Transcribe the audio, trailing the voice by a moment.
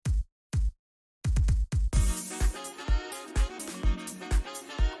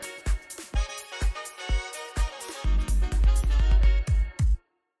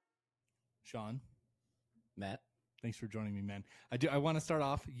Matt. Thanks for joining me, man. I want to start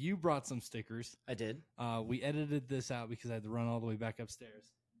off. You brought some stickers. I did. We edited this out because I had to run all the way back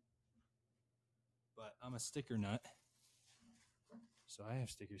upstairs. But I'm a sticker nut, so I have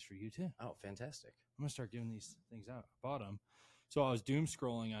stickers for you too. Oh, fantastic. I'm going to start giving these things out. I bought them. So I was doom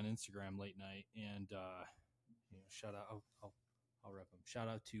scrolling on Instagram late night, and shout out. I'll rep them. Shout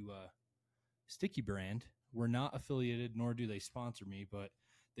out to Sticky Brand. We're not affiliated, nor do they sponsor me, but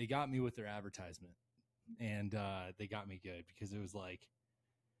they got me with their advertisement, and they got me good because it was like,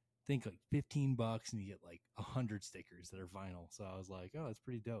 I think like $15, and you get like 100 stickers that are vinyl. So I was like, oh, that's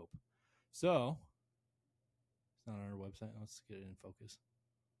pretty dope. So it's not on our website. Let's get it in focus.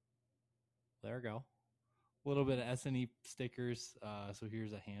 There we go. A little bit of SNE stickers. So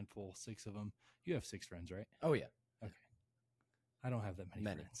here's a handful, 6 of them. You have 6 friends, right? Oh, yeah. Okay. I don't have that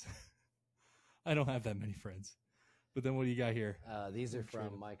many friends. I don't have that many friends. But then what do you got here? These are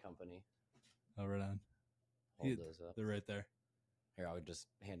from my company. Oh, right on. Hold those up. They're right there. Here, I'll just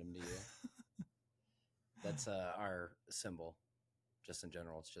hand them to you. That's our symbol. Just in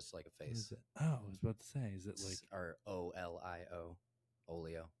general, it's just like a face. Oh, I was about to say, is it like our Olio?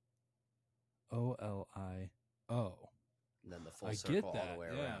 Olio. OLIO. And then the full circle all the way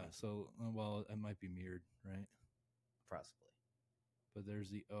around. Yeah. So, well, it might be mirrored, right? Possibly. But there's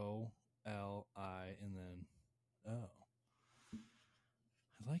the OLI and then O.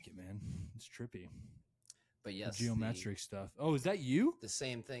 I like it, man. It's trippy. But yes, the geometric stuff. Oh, is that you? The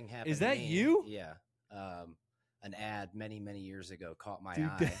same thing happened. Is that to me. you? Yeah. An ad many years ago caught my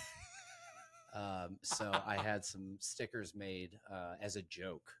eye. So I had some stickers made as a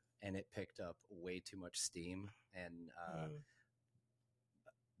joke, and it picked up way too much steam. And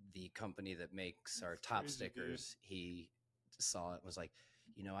the company that makes our top stickers, he saw it and was like,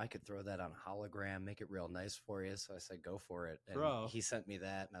 I could throw that on a hologram, make it real nice for you. So I said, go for it. And he sent me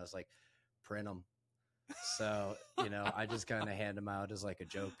that, and I was like, print them. So, I just kind of hand them out as like a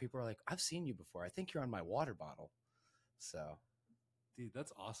joke. People are like, I've seen you before. I think you're on my water bottle. So, dude,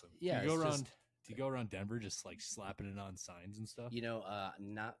 that's awesome. Yeah. Do you go around Denver just like slapping it on signs and stuff?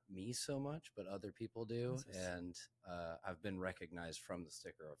 Not me so much, but other people do. And I've been recognized from the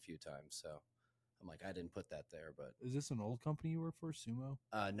sticker a few times. So I'm like, I didn't put that there, but. Is this an old company you work for, Sumo?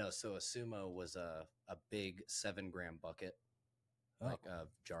 No. So a Sumo was a big 7-gram bucket, like a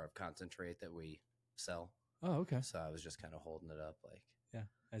jar of concentrate that we sell. Oh, okay. So I was just kind of holding it up like. Yeah,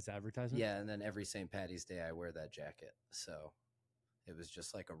 as advertisement? Yeah, and then every St. Patty's Day I wear that jacket. So it was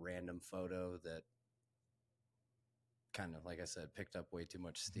just like a random photo that kind of, like I said, picked up way too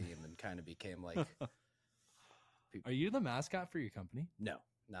much steam and kind of became like. Are you the mascot for your company? No,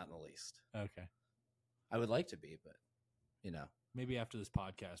 not in the least. Okay. I would like to be, but maybe after this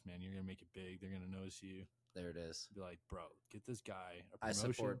podcast, man, you're gonna make it big. They're gonna notice you. There it is. Be like, bro, get this guy a promotion.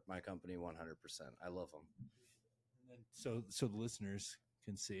 I support my company 100%. I love them. And then, so the listeners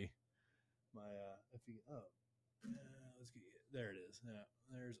can see my let's get there. It is. Yeah,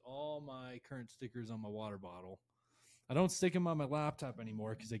 there's all my current stickers on my water bottle. I don't stick them on my laptop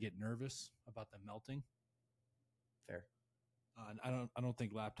anymore because I get nervous about them melting. Fair. I don't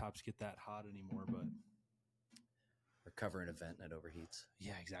think laptops get that hot anymore, but. Or cover an event and it overheats.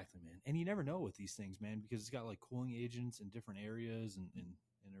 Yeah, exactly, man. And you never know with these things, man, because it's got like cooling agents in different areas and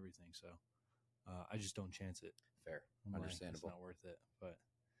everything. So I just don't chance it. Fair. I'm understandable. Like, it's not worth it. But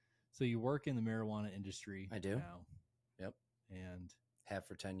so you work in the marijuana industry. I do. Now. Yep. And have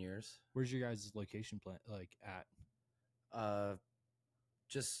for 10 years. Where's your guys' location like at?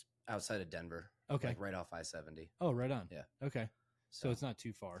 Just outside of Denver. Okay. Like right off I-70. Oh, right on. Yeah. Okay. So it's not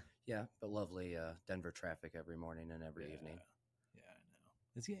too far. Yeah, but lovely Denver traffic every morning and every evening. Yeah, I know.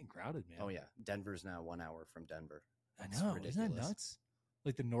 It's getting crowded, man. Oh, yeah. Denver's now 1 hour from Denver. That's ridiculous. Isn't that nuts?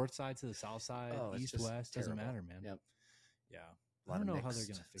 Like the north side to the south side, east, west, doesn't matter, man. Yep. Yeah. I don't know how they're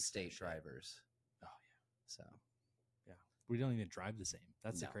going to fix state drivers. Oh, yeah. So. Yeah. We don't even drive the same.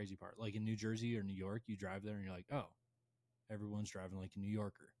 That's the crazy part. Like in New Jersey or New York, you drive there and you're like, oh, everyone's driving like a New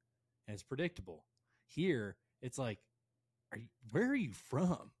Yorker. And it's predictable. Here, it's like, where are you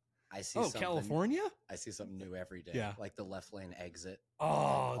from? I see. California. I see something new every day. Yeah, like the left lane exit.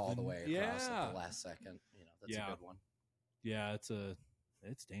 All the way across at the last second. That's a good one. Yeah, it's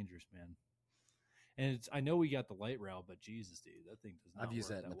dangerous, man. And I know we got the light rail, but Jesus, dude, that thing does not. I've used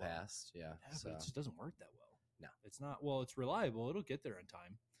work that in the well. past. Yeah, but it just doesn't work that well. No, it's not. Well, it's reliable. It'll get there on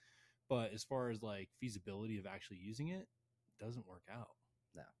time, but as far as like feasibility of actually using it, it doesn't work out.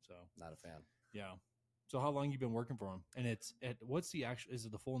 No, so not a fan. Yeah. So how long you been working for them? And what's the actual? Is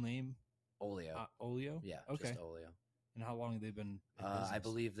it the full name? Olio. Olio. Yeah. Okay. Just Olio. And how long have they been? I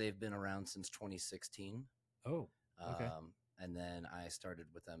believe they've been around since 2016. Oh. Okay. And then I started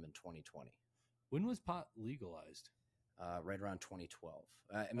with them in 2020. When was pot legalized? Right around 2012.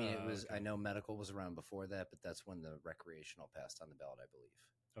 I mean, it was. Okay. I know medical was around before that, but that's when the recreational passed on the ballot, I believe.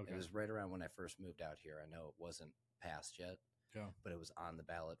 Okay. It was right around when I first moved out here. I know it wasn't passed yet, but it was on the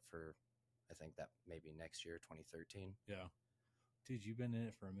ballot for, I think that maybe next year, 2013. Yeah. Dude, you've been in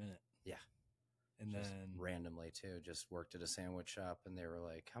it for a minute. Yeah. And just then randomly too, just worked at a sandwich shop, and they were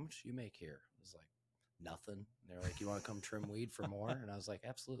like, "How much do you make here?" I was like, "Nothing." And they're like, "You want to come trim weed for more?" And I was like,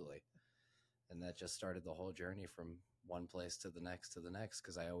 "Absolutely." And that just started the whole journey from one place to the next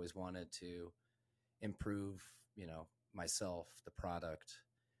because I always wanted to improve, myself, the product,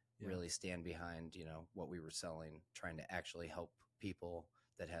 really stand behind, what we were selling, trying to actually help people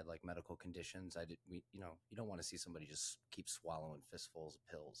that had like medical conditions. You don't want to see somebody just keep swallowing fistfuls of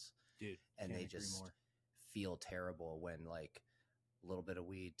pills, dude, and they just feel terrible when like a little bit of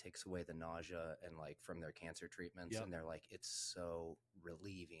weed takes away the nausea and like from their cancer treatments. And they're like, it's so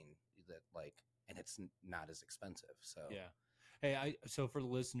relieving that like, and it's not as expensive. So yeah. Hey, so for the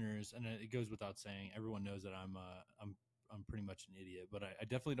listeners, and it goes without saying, everyone knows that I'm pretty much an idiot, but I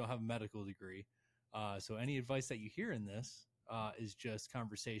definitely don't have a medical degree. So any advice that you hear in this is just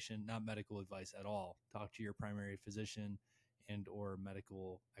conversation, not medical advice at all. Talk to your primary physician and or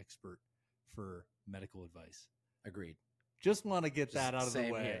medical expert for medical advice. Agreed. Just want to get that out of the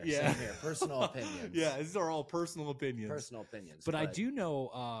way. Same here. Personal opinions. Yeah, these are all personal opinions. Personal opinions. But I do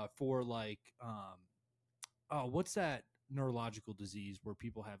know for like, what's that neurological disease where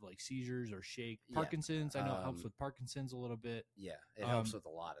people have like seizures or shake? Parkinson's. I know it helps with Parkinson's a little bit. Yeah, it helps with a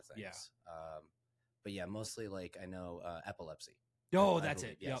lot of things. Yeah. But yeah, mostly like I know epilepsy. Oh, that's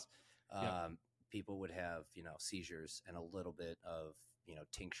it. Yes. Yep. People would have, seizures and a little bit of,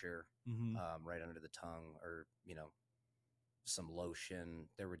 tincture right under the tongue or, some lotion.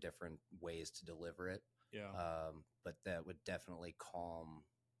 There were different ways to deliver it. Yeah. But that would definitely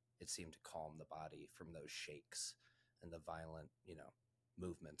it seemed to calm the body from those shakes and the violent,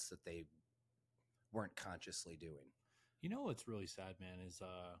 movements that they weren't consciously doing. You know what's really sad, man, is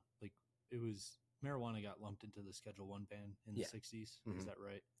like it was marijuana got lumped into the Schedule 1 ban in the 60s. Mm-hmm. Is that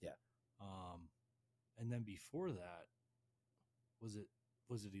right? Yeah. And then before that, was it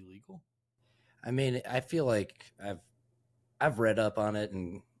illegal? I mean, I feel like I've read up on it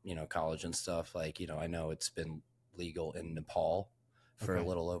in, college and stuff. Like, I know it's been legal in Nepal for a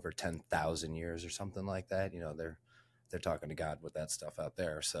little over 10,000 years or something like that. They're talking to God with that stuff out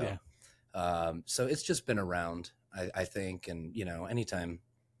there. So, so it's just been around, I think. And, anytime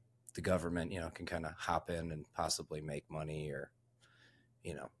the government, can kind of hop in and possibly make money or,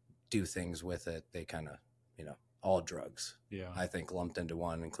 do things with it, they kind of, all drugs, I think lumped into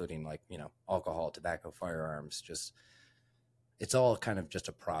one, including like, alcohol, tobacco, firearms, just, it's all kind of just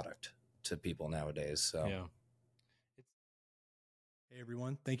a product to people nowadays. So, Hey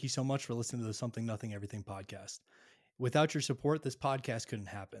everyone, thank you so much for listening to the Something Nothing Everything podcast. Without your support, this podcast couldn't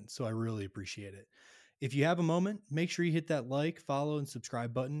happen, so I really appreciate it. If you have a moment, make sure you hit that like, follow, and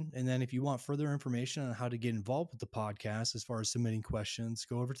subscribe button. And then if you want further information on how to get involved with the podcast as far as submitting questions,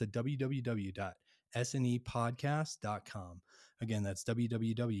 go over to www.snepodcast.com. Again, that's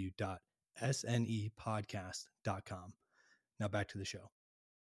www.snepodcast.com. Now back to the show.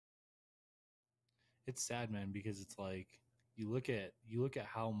 It's sad, man, because it's like you look at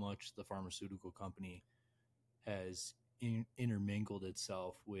how much the pharmaceutical company has intermingled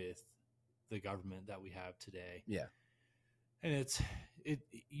itself with the government that we have today. Yeah. And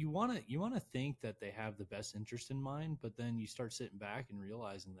you want to think that they have the best interest in mind, but then you start sitting back and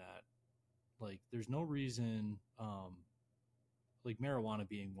realizing that like there's no reason like marijuana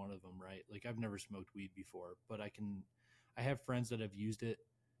being one of them, right? Like I've never smoked weed before, but I have friends that have used it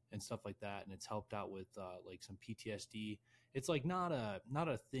and stuff like that, and it's helped out with like some PTSD. It's like not a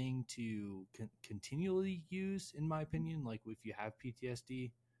thing to continually use, in my opinion. Like if you have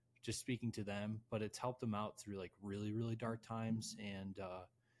PTSD, just speaking to them, but it's helped them out through like really, really dark times and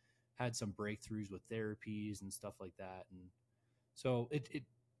had some breakthroughs with therapies and stuff like that. And so it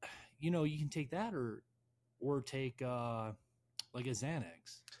you can take that or take like a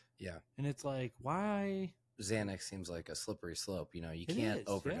Xanax. Yeah. And it's like, why? Xanax seems like a slippery slope. You can't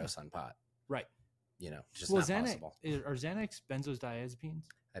overdose on pot. Right. Just not Xanax, possible. Are Xanax benzodiazepines?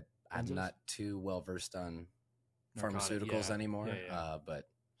 I'm not too well versed on pharmaceuticals anymore, but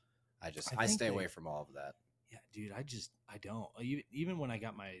I stay away from all of that. Yeah, dude, I don't. Even when I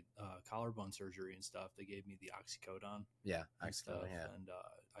got my collarbone surgery and stuff, they gave me the oxycodone. Yeah, oxycodone, and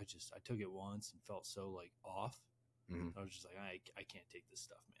I took it once and felt so like off. Mm-hmm. I was just like, I can't take this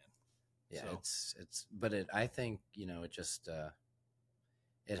stuff, man. Yeah, but I think, it just,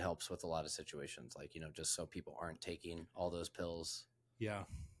 it helps with a lot of situations, like, just so people aren't taking all those pills. Yeah.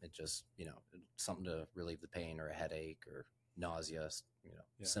 It just, something to relieve the pain or a headache or nausea,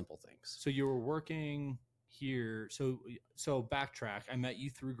 simple things. So you were working here. So backtrack. I met you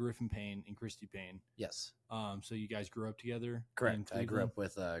through Griffin Payne and Christy Payne. Yes. So you guys grew up together? Correct. I grew up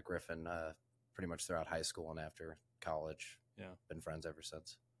with Griffin pretty much throughout high school and after college. Yeah. Been friends ever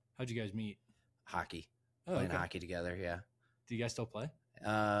since. How'd you guys meet? Hockey. Playing hockey together, yeah. Do you guys still play?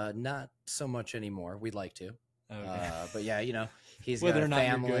 Not so much anymore. We'd like to. Okay. But yeah, he's got a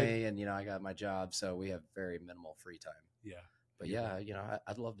family and, I got my job, so we have very minimal free time. Yeah. But yeah,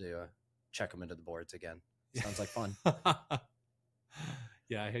 I'd love to check him into the boards again. Sounds like fun.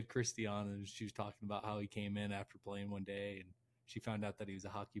 Yeah, I had Christy on, and she was talking about how he came in after playing one day, and she found out that he was a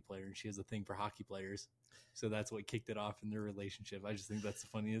hockey player, and she has a thing for hockey players. So that's what kicked it off in their relationship. I just think that's the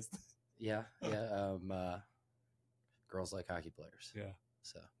funniest. Yeah. Girls like hockey players. Yeah.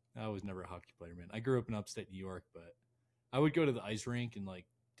 So I was never a hockey player, man. I grew up in upstate New York, but I would go to the ice rink and like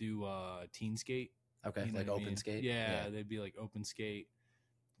do teen skate. Okay, you know like open skate. Yeah, they'd be like open skate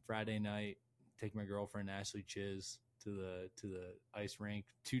Friday night. Take my girlfriend Ashley Chiz to the ice rink.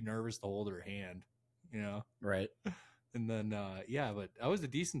 Too nervous to hold her hand, Right. And then but I was a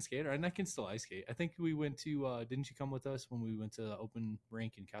decent skater, and I can still ice skate. I think we went to didn't you come with us when we went to the open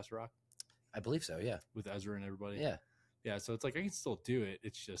rink in Castle Rock? I believe so. Yeah, with Ezra and everybody. Yeah. So it's like I can still do it.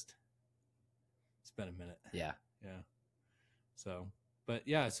 It's just it's been a minute. Yeah. So, but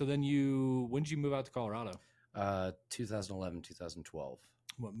yeah. So then when did you move out to Colorado? 2011, 2012.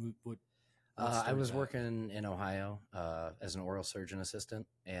 What I was working in Ohio as an oral surgeon assistant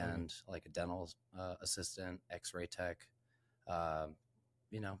and like a dental assistant, x-ray tech.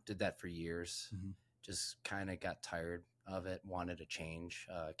 Did that for years. Mm-hmm. Just kind of got tired of it, wanted a change.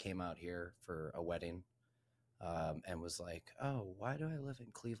 Came out here for a wedding and was like, oh, why do I live in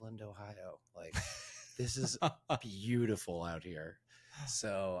Cleveland, Ohio? Like, this is beautiful out here.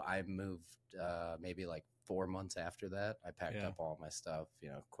 So I moved maybe like 4 months after that. I packed up all my stuff,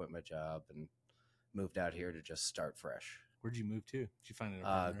 quit my job and moved out here to just start fresh. Where'd you move to? Did you find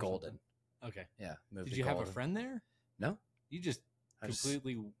it? Golden. Okay. Yeah. Did you have a friend there? No. You just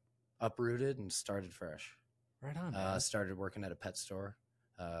completely uprooted and started fresh. Right on. Man. Started working at a pet store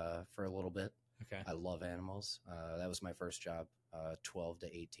for a little bit. Okay. I love animals. That was my first job, 12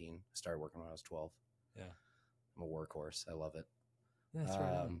 to 18. I started working when I was 12. Yeah. I'm a workhorse. I love it. That's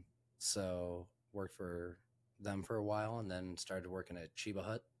right. So worked for them for a while and then started working at Chiba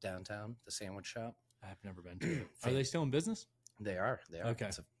Hut downtown, the sandwich shop. I've never been to it. Are they still in business? They are. Okay.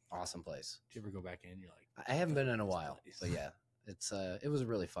 It's an awesome place. Did you ever go back in? You're like, I haven't been in a while, but yeah, it was a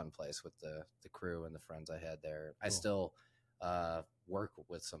really fun place with the crew and the friends I had there. Cool. I still work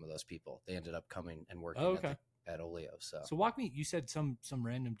with some of those people. They ended up coming and working at Olio. So walk me. You said some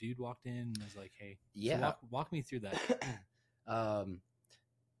random dude walked in and was like, "Hey, yeah." So walk me through that.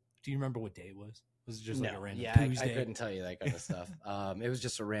 Do you remember what day it was? Was it just like a random Tuesday? I couldn't tell you that kind of stuff. It was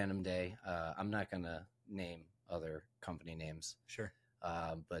just a random day. I'm not gonna name other company names. Sure.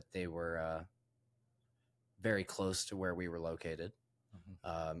 But they were very close to where we were located.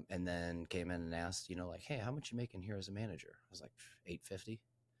 Mm-hmm. And then came in and asked, like, hey, how much you making here as a manager? I was like, $8.50.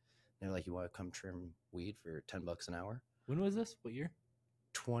 They're like, you want to come trim weed for $10 an hour? When was this? What year?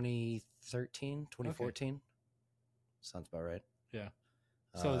 2013, 2014. Okay. Sounds about right. Yeah.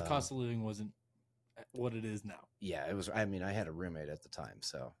 So the cost of living wasn't what it is now. Yeah, it was. I mean, I had a roommate at the time,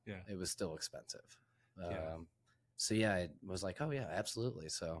 so it was still expensive. So yeah, I was like, oh yeah, absolutely.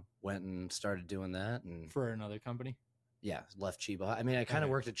 So went and started doing that, and for another company. Yeah, left Chiba Hut. I mean, I kind of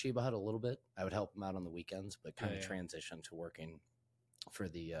worked at Chiba Hut a little bit. I would help them out on the weekends, but kind of transitioned to working for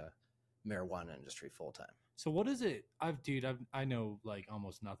the marijuana industry full time. So what is it? I know like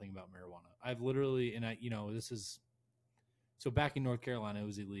almost nothing about marijuana. I've literally, and this is, so back in North Carolina, it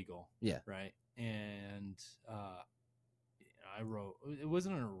was illegal. Yeah. Right. And I wrote, it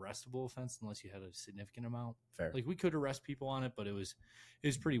wasn't an arrestable offense unless you had a significant amount. Fair. Like we could arrest people on it, but it was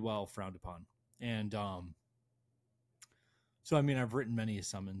pretty well frowned upon. And so I mean, I've written many a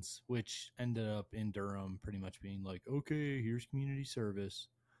summons, which ended up in Durham pretty much being like, okay, here's community service.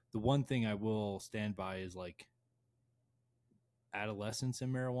 The one thing I will stand by is like adolescence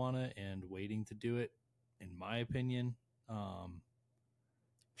in marijuana and waiting to do it, in my opinion.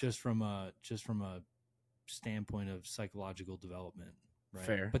 Just from a standpoint of psychological development, right?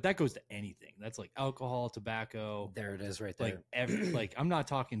 Fair. But that goes to anything. That's like alcohol, tobacco. There it is, right there. Like I'm not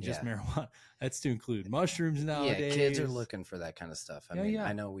talking just marijuana. That's to include mushrooms nowadays. Yeah, kids are looking for that kind of stuff. I mean,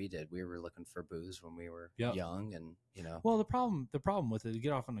 I know we did. We were looking for booze when we were young, and Well, the problem with it, to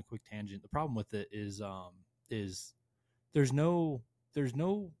get off on a quick tangent, the problem with it is there's no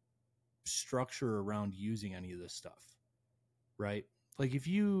structure around using any of this stuff, right? like if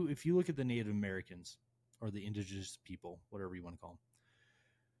you look at the Native Americans or the indigenous people, whatever you want to call them,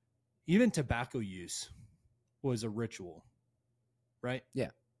 even tobacco use was a ritual, right? Yeah.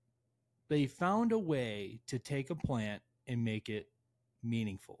 They found a way to take a plant and make it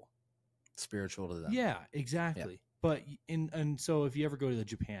meaningful, spiritual to them. Yeah, exactly. Yeah. But and so if you ever go to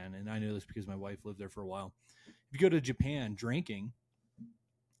Japan, and I know this because my wife lived there for a while, if you go to Japan drinking,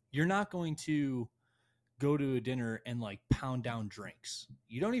 you're not going to go to a dinner and like pound down drinks.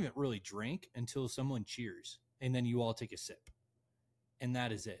 You don't even really drink until someone cheers, and then you all take a sip. And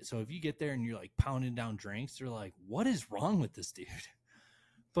that is it. So if you get there and you're like pounding down drinks, they're like, what is wrong with this dude?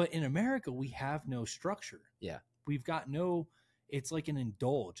 But in America, we have no structure. Yeah. We've got no, it's like an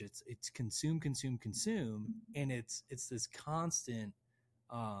indulge. It's consume, consume, consume. And it's this constant,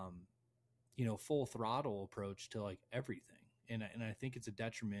 full throttle approach to like everything. And I think it's a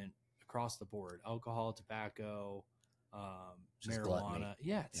detriment across the board. Alcohol, tobacco, marijuana. Gluttony.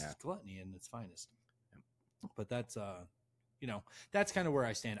 Yeah, it's gluttony in its finest. But that's, that's kind of where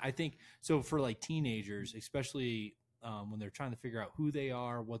I stand. I think so for like teenagers, especially when they're trying to figure out who they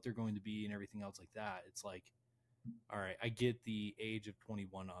are, what they're going to be, and everything else like that. It's like, all right, I get the age of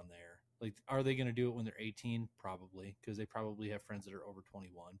 21 on there. Like, are they going to do it when they're 18? Probably, because they probably have friends that are over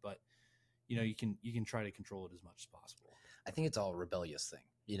 21. But you can try to control it as much as possible. I think it's all a rebellious thing.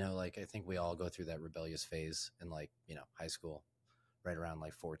 Like I think we all go through that rebellious phase in like high school, right around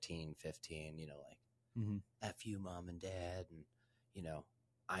like 14, 15. Like. Mm-hmm. F you, mom and dad, and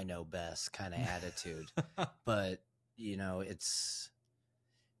I know best kind of attitude. But it's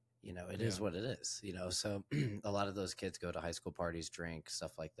it is what it is. So a lot of those kids go to high school parties, drink,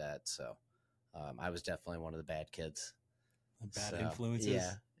 stuff like that. So I was definitely one of the bad kids, bad influences.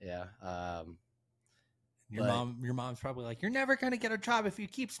 Yeah. Your mom's probably like, you're never gonna get a job if you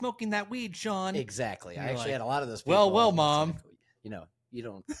keep smoking that weed, Shaun. Exactly. I actually had a lot of those people. Well, mom. Like, you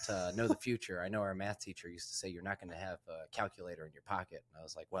don't know the future. I know our math teacher used to say you're not going to have a calculator in your pocket. And I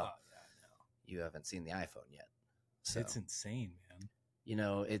was like, well, you haven't seen the iPhone yet. So it's insane, man.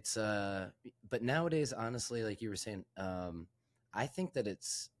 It's but nowadays, honestly, like you were saying, I think that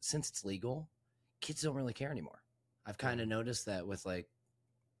since it's legal, kids don't really care anymore. I've kind of noticed that with like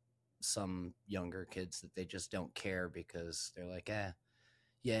some younger kids that they just don't care because they're like,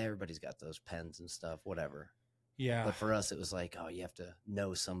 yeah, everybody's got those pens and stuff, whatever. Yeah. But for us, it was like, oh, you have to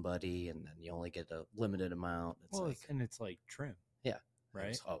know somebody, and then you only get a limited amount. It's like trim. Yeah.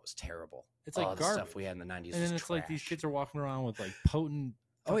 Right? It was terrible. It's like the stuff we had in the 90s. And then it's trash. Like these kids are walking around with like potent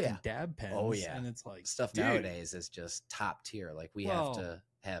dab pens. Oh, yeah. And it's like stuff nowadays is just top tier. Like we have to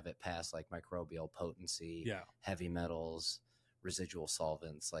have it past like microbial potency, heavy metals, residual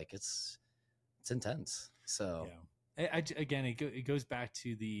solvents. Like it's intense. So yeah. Again, it goes back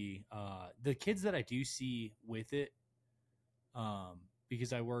to the kids that I do see with it,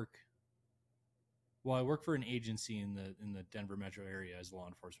 because I work for an agency in the Denver metro area as a law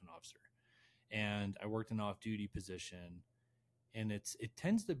enforcement officer, and I worked an off-duty position, and it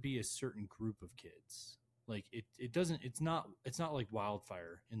tends to be a certain group of kids. Like it's not like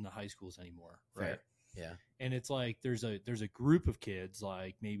wildfire in the high schools anymore, right? Fair. Yeah. And it's like there's a group of kids,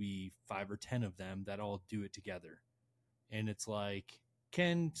 like maybe 5 or 10 of them, that all do it together. And it's like,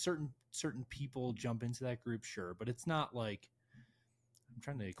 can certain people jump into that group? Sure. But it's not like, I'm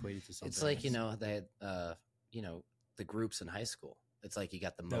trying to equate it to something. It's like, they had, the groups in high school. It's like you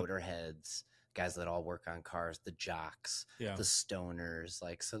got the motorheads, guys that all work on cars, the jocks, the stoners.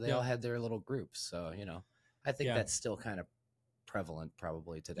 Like, so they all had their little groups. So, I think that's still kind of prevalent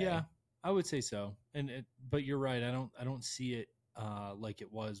probably today. Yeah, I would say so. But you're right. I don't see it like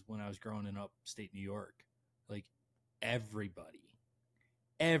it was when I was growing in upstate New York. Like, everybody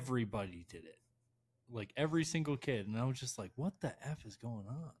did it, like every single kid, and I was just like, what the F is going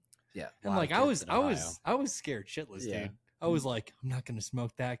on? Yeah. And like I was scared shitless, dude. I was like, I'm not gonna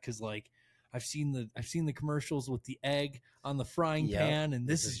smoke that because like I've seen the commercials with the egg on the frying pan, and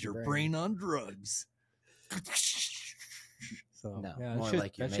this is your brain on drugs. So no, more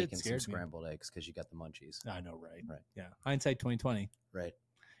like you're making some scrambled eggs because you got the munchies. I know, right? Yeah, hindsight 2020, right?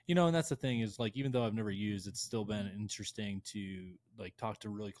 And that's the thing is, like, even though I've never used, it's still been interesting to like talk to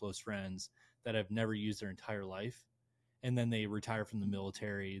really close friends that have never used their entire life, and then they retire from the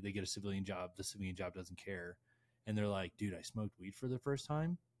military, they get a civilian job, the civilian job doesn't care, and they're like, dude, I smoked weed for the first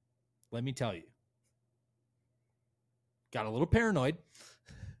time. Let me tell you, got a little paranoid,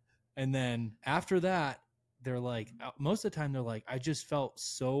 and then after that, they're like, most of the time they're like, I just felt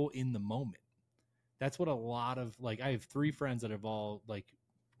so in the moment. That's what a lot of, like, I have 3 friends that have all like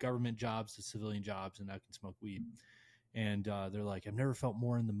government jobs to civilian jobs, and I can smoke weed. And they're like, I've never felt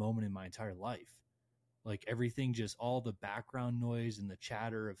more in the moment in my entire life. like everything, just all the background noise and the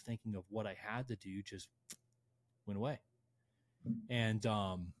chatter of thinking of what I had to do just went away. And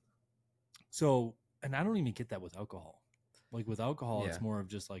so, and I don't even get that with alcohol. Like with alcohol, it's more of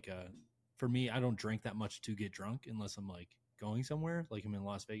just like for me, I don't drink that much to get drunk unless I'm like going somewhere, like I'm in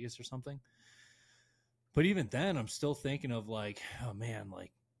Las Vegas or something. But even then, I'm still thinking of like, oh man,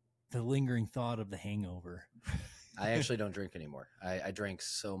 like the lingering thought of the hangover. I actually don't drink anymore. I drank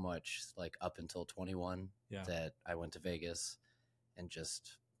so much like up until 21 that I went to Vegas and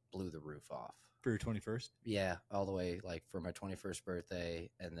just blew the roof off. For your 21st? Yeah, all the way like for my 21st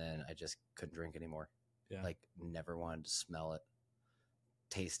birthday, and then I just couldn't drink anymor. Yeah. Like never wanted to smell it,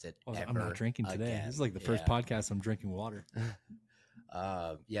 taste it. Ever I'm not drinking today. Again. This is like the first podcast I'm drinking water.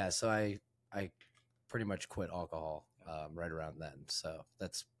 So I pretty much quit alcohol right around then. So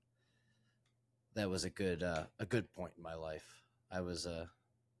that was a good point in my life. I was an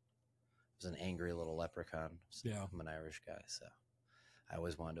angry little leprechaun. So I'm an Irish guy, so I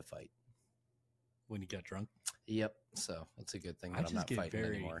always wanted to fight. When you get drunk? Yep. So that's a good thing that I'm not fighting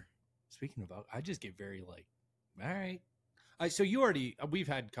anymore. Speaking of, I just get very like, all right. We've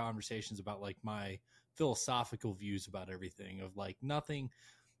had conversations about like my philosophical views about everything of like nothing.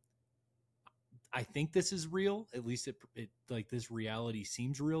 I think this is real. At least it like this reality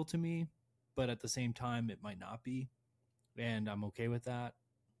seems real to me, but at the same time, it might not be. And I'm okay with that.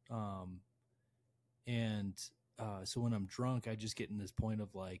 So when I'm drunk, I just get in this point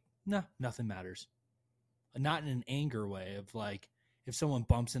of like, nah, nothing matters. Not in an anger way of like, if someone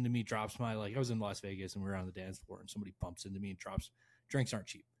bumps into me, drops my, like I was in Las Vegas and we were on the dance floor and somebody bumps into me and drops, drinks aren't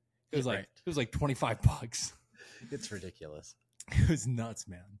cheap. It was like $25. It's ridiculous. It was nuts,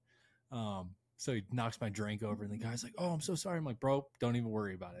 man. So he knocks my drink over and the guy's like, oh, I'm so sorry. I'm like, bro, don't even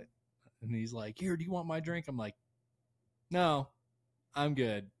worry about it. And he's like, here, do you want my drink? I'm like, no, I'm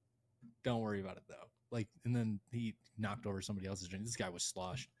good. Don't worry about it though. Like, and then he knocked over somebody else's drink. This guy was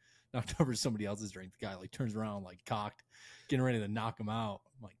sloshed. Knocked over somebody else's drink. The guy like turns around like cocked, getting ready to knock him out.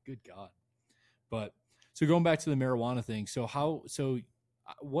 I'm like, good God. But so going back to the marijuana thing. So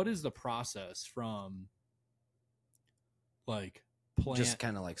what is the process from like plant? Just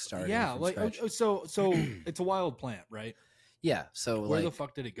kind of like starting. Yeah. Like, so it's a wild plant, right? Yeah. So where the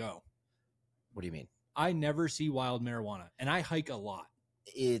fuck did it go? What do you mean? I never see wild marijuana and I hike a lot.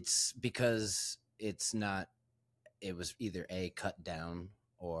 It's because it's not, it was either cut down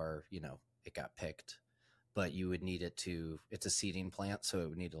or, it got picked, but you would need it's a seeding plant. So it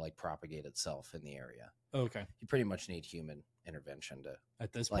would need to like propagate itself in the area. Okay. You pretty much need human intervention to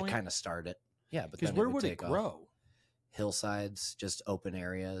at this point kind of start it. Yeah. But because where would it grow? Hillsides, just open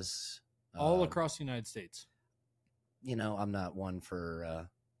areas. All across the United States. I'm not one for,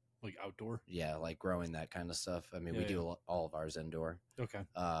 like outdoor. Yeah. Like growing that kind of stuff. I mean, we do all of ours indoor. Okay.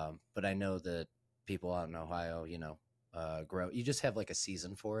 But I know that people out in Ohio, grow. You just have like a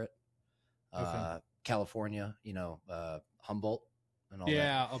season for it. Okay. California, Humboldt and all that.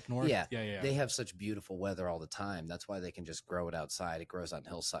 Yeah, up north. Yeah. They have such beautiful weather all the time. That's why they can just grow it outside. It grows on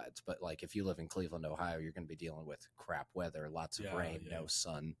hillsides. But like if you live in Cleveland, Ohio, you're going to be dealing with crap weather, lots of rain, no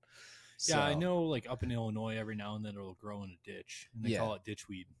sun. So, I know like up in Illinois, every now and then it'll grow in a ditch. And they call it ditch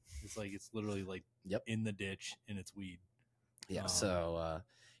weed. It's literally like in the ditch and it's weed. Yeah. So,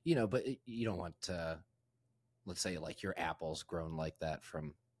 but you don't want let's say like your apples grown like that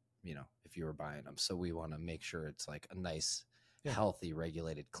from, if you were buying them. So we want to make sure it's like a nice, healthy,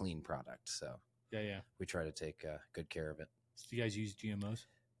 regulated, clean product. So we try to take good care of it. So do you guys use GMOs?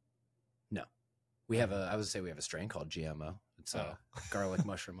 No, we have I would say we have a strain called GMO. It's garlic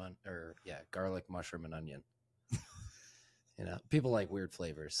mushroom garlic mushroom and onion. People like weird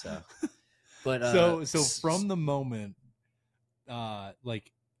flavors. So, but so from the moment,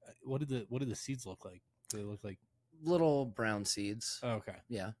 like, what did the seeds look like? Do they look like little brown seeds? Oh, okay.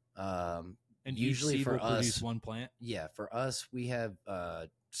 Yeah. And usually each seed for will us, produce one plant. Yeah, for us, we have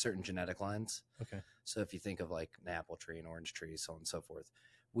certain genetic lines. Okay. So if you think of like an apple tree, an orange tree, so on and so forth,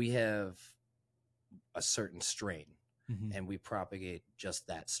 we have a certain strain, and we propagate just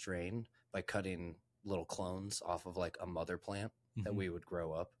that strain by cutting little clones off of like a mother plant that we would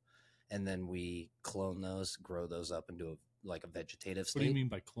grow up, and then we clone those, grow those up into a vegetative state. What do you mean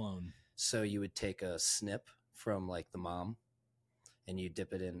by clone? So you would take a snip from like the mom, and you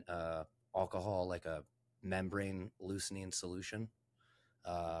dip it in alcohol, like a membrane loosening solution,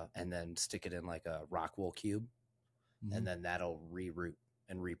 and then stick it in like a rock wool cube, and then that'll reroot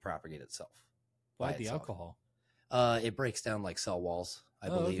and repropagate itself. Why the alcohol? It breaks down like cell walls, I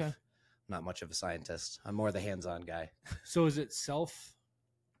believe. Okay. Not much of a scientist. I'm more the hands-on guy. So is it self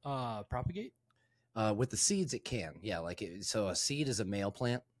propagate? With the seeds, it can. Yeah, so a seed is a male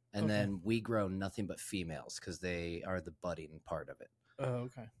plant. And then we grow nothing but females because they are the budding part of it. Oh,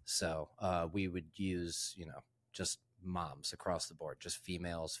 okay. So we would use, just moms across the board, just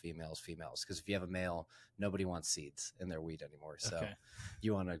females. Because if you have a male, nobody wants seeds in their weed anymore. So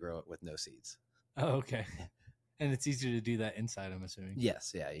you want to grow it with no seeds. Oh, okay. And it's easier to do that inside, I'm assuming.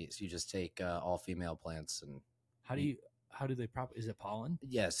 Yes, yeah. You just take all female plants and how do they propagate? Is it pollen?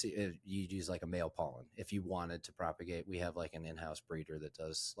 Yes, you use like a male pollen. If you wanted to propagate, we have like an in-house breeder that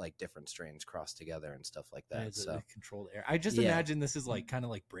does like different strains crossed together and stuff like that. So controlled air. I just imagine this is like kind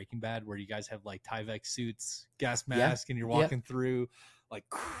of like Breaking Bad, where you guys have like Tyvek suits, gas mask, and you're walking through like.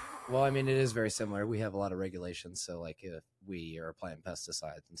 Well, I mean, it is very similar. We have a lot of regulations, so like if we are applying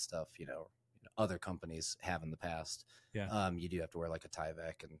pesticides and stuff, other companies have in the past. Yeah. You do have to wear like a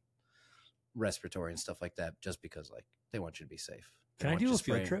Tyvek and respiratory and stuff like that, just because like they want you to be safe. Can I do a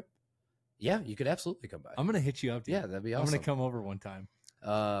field trip? Yeah, you could absolutely come by. I'm gonna hit you up. Dude. Yeah, that'd be awesome. I'm gonna come over one time.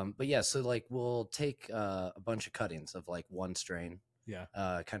 But yeah, so like we'll take a bunch of cuttings of like one strain. Yeah.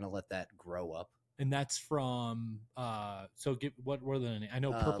 Kind of let that grow up. And that's from so what were the I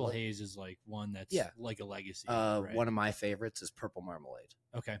know Purple Haze is like one that's like a legacy. Right? One of my favorites is Purple Marmalade.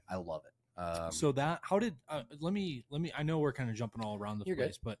 Okay. I love it. So that how did let me I know we're kind of jumping all around the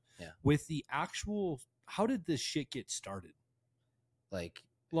place, but with the actual how did this shit get started? Like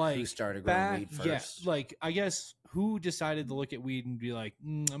who started growing weed first? Yeah, like I guess who decided to look at weed and be like,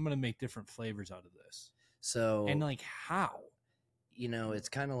 I'm gonna make different flavors out of this. So and like how? It's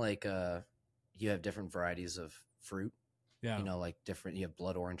kind of like you have different varieties of fruit. Yeah. Like different, you have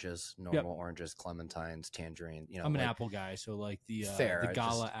blood oranges, normal oranges, clementines, tangerine. I'm an apple guy, so like the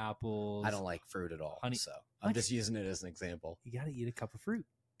Gala apples. I don't like fruit at all. Honey, so I'm just using it as an example. You got to eat a cup of fruit.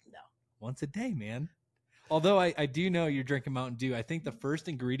 No. Once a day, man. Although I do know you're drinking Mountain Dew. I think the first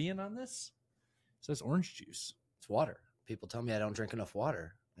ingredient on this says orange juice. It's water. People tell me I don't drink enough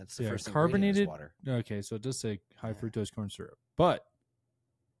water. That's the first carbonated ingredient is water. Okay, so it does say high fructose corn syrup. But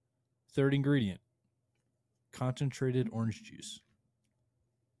third ingredient, concentrated orange juice.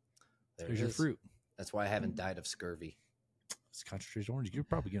 There's your fruit. That's why I haven't died of scurvy. It's concentrated orange. You're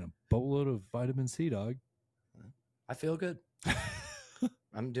probably getting a boatload of vitamin C, dog. I feel good.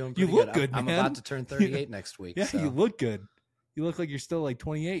 I'm doing pretty good. You look good, I'm about to turn 38 next week. Yeah, so. You look good. You look like you're still like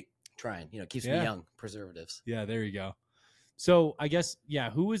 28. Trying. Keeps me young. Preservatives. Yeah, there you go. So I guess,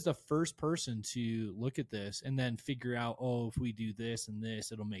 who was the first person to look at this and then figure out, if we do this and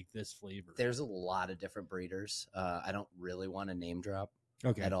this, it'll make this flavor? There's a lot of different breeders. I don't really want to name drop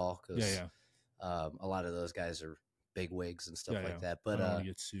at all because a lot of those guys are big wigs and stuff like that. But I don't want to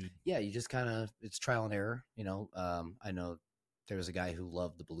get sued. Yeah, you just kind of, it's trial and error. I know there was a guy who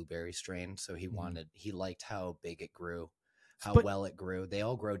loved the blueberry strain, so he liked how big it grew, how well it grew. They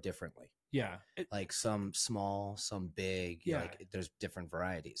all grow differently. Yeah. Like some small, some big. Yeah. Like there's different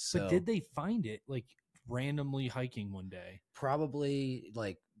varieties. So, but did they find it like randomly hiking one day? Probably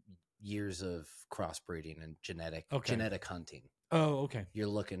like years of crossbreeding and genetic hunting. Oh, okay. You're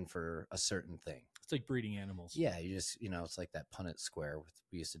looking for a certain thing. It's like breeding animals. Yeah. You just, it's like that Punnett square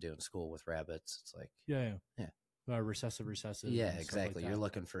we used to do in school with rabbits. It's like, yeah. Recessive. Yeah, exactly. Like you're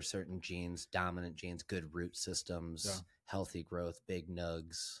looking for certain genes, dominant genes, good root systems, healthy growth, big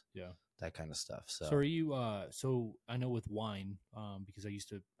nugs. Yeah. That kind of stuff. So are you, so I know with wine, because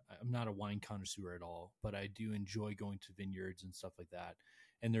I'm not a wine connoisseur at all, but I do enjoy going to vineyards and stuff like that.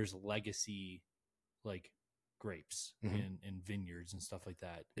 And there's legacy, like grapes in vineyards and stuff like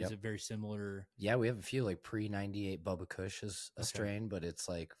that. Is it very similar? Yeah, we have a few like pre-98 Bubba Kush is a strain, but it's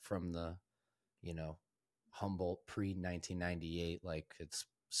like from the, Humboldt pre-1998, like it's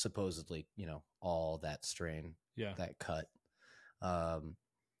supposedly, all that strain, that cut.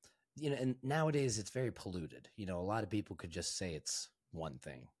 And nowadays it's very polluted. A lot of people could just say it's one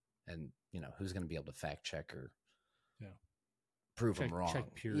thing, and who's going to be able to fact check or prove them wrong?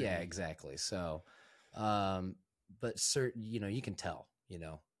 Check purity. Yeah, exactly. So, but certain, you can tell,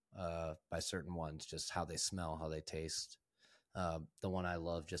 by certain ones just how they smell, how they taste. The one I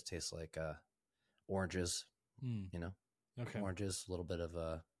love just tastes like oranges. Oranges, a little bit of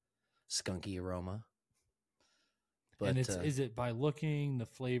a skunky aroma. But, and is it by looking, the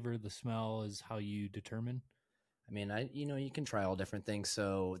flavor, the smell is how you determine? I mean, you can try all different things.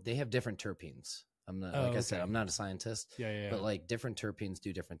 So they have different terpenes. I'm not, I said, I'm not a scientist. Yeah. But like different terpenes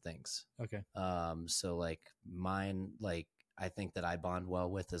do different things. Okay. So like mine, like I think that I bond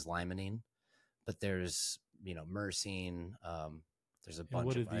well with is limonene, but there's myrcene. There's a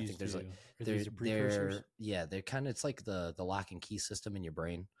bunch of. I think there's like they're kind of, it's like the lock and key system in your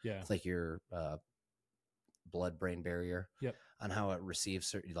brain. Yeah. It's like your blood-brain barrier. Yep. On how it receives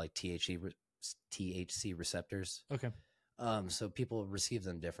certain like THC receptors. Okay. So people receive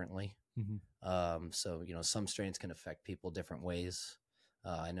them differently. So, some strains can affect people different ways.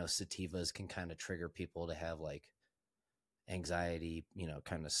 I know sativas can kind of trigger people to have like anxiety,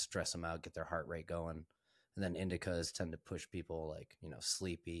 kind of stress them out, get their heart rate going. And then indicas tend to push people like,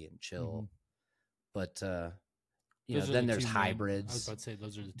 sleepy and chill. But, then there's hybrids. I was about to say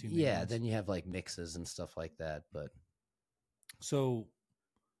those are the two main Yeah, ones. then you have like mixes and stuff like that. But so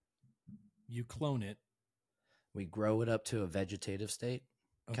you clone it. We grow it up to a vegetative state,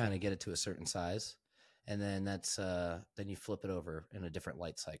 kind of get it to a certain size. And then then you flip it over in a different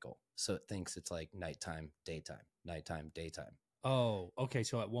light cycle. So it thinks it's like nighttime, daytime, nighttime, daytime. Oh, okay.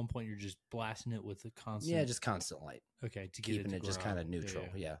 So at one point you're just blasting it with a constant. Yeah, just constant light. Okay, to keeping get it just kind of neutral.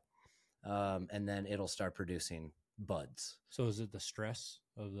 Yeah. And then it'll start producing buds. So is it the stress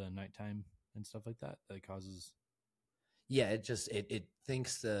of the nighttime and stuff like that that causes? Yeah, it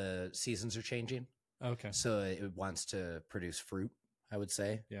thinks the seasons are changing. Okay. So it wants to produce fruit, I would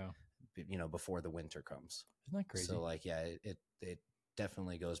say. Yeah. Before the winter comes. Isn't that crazy? So like, yeah, it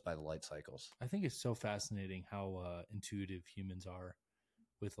definitely goes by the light cycles. I think it's so fascinating how intuitive humans are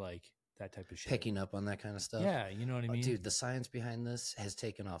with like that type of shit. Picking up on that kind of stuff. Yeah, you know what I mean? Dude, the science behind this has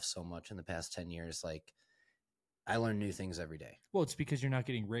taken off so much in the past 10 years. Like, I learn new things every day. Well, it's because you're not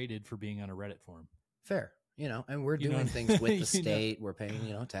getting rated for being on a Reddit forum. Fair. And we're doing things with the state. We're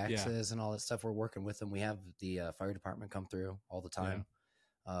paying, taxes and all that stuff. We're working with them. We have the fire department come through all the time.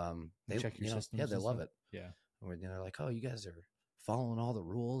 They check your systems. Yeah, they love it. Yeah. And they're like, oh, you guys are following all the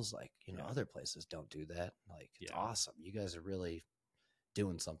rules. Like, other places don't do that. Like, it's awesome. You guys are really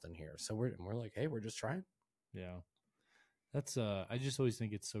doing something here. So we're like, hey, we're just trying. Yeah. That's I just always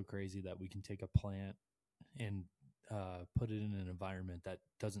think it's so crazy that we can take a plant and put it in an environment that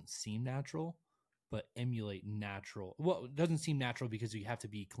doesn't seem natural, but emulate natural. Well, it doesn't seem natural because you have to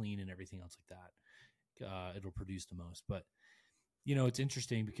be clean and everything else like that. It'll produce the most. But it's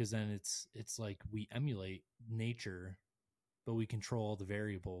interesting because then it's like we emulate nature, but we control the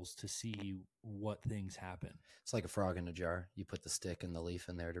variables to see what things happen. It's like a frog in a jar. You put the stick and the leaf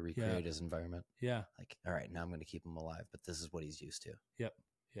in there to recreate his environment. Yeah. Like, all right, now I'm going to keep him alive, but this is what he's used to. Yep.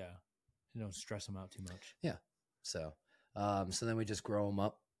 Yeah. You don't stress him out too much. Yeah. So then we just grow them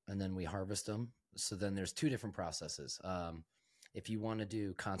up and then we harvest them. So then there's two different processes. If you want to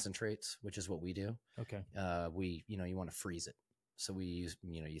do concentrates, which is what we do. Okay. You want to freeze it. So we use,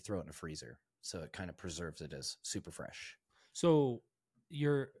 you throw it in a freezer. So it kind of preserves it as super fresh. So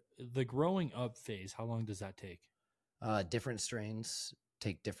the growing up phase, how long does that take? Different strains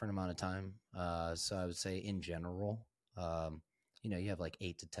take different amount of time. So I would say in general, you have like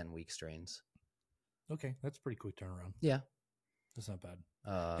 8 to 10 week strains. Okay. That's pretty quick turnaround. Yeah. That's not bad.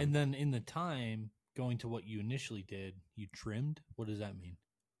 And then in the time going to what you initially did, you trimmed. What does that mean?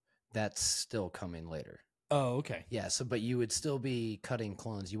 That's still coming later. Oh, okay. Yeah. So, but you would still be cutting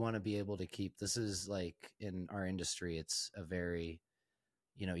clones. You want to be able to keep, this is like in our industry, it's a very,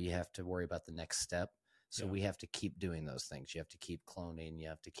 you have to worry about the next step. So we have to keep doing those things. You have to keep cloning. You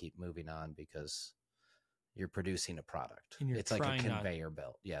have to keep moving on because you're producing a product. It's like a conveyor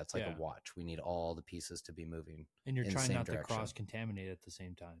belt. Yeah. It's like a watch. We need all the pieces to be moving. And you're trying not to cross-contaminate at the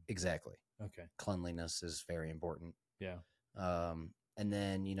same time. Exactly. Okay. Cleanliness is very important. Yeah. And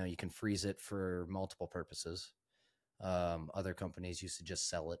then, you can freeze it for multiple purposes. Other companies used to just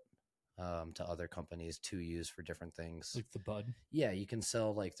sell it to other companies to use for different things. Like the bud? Yeah, you can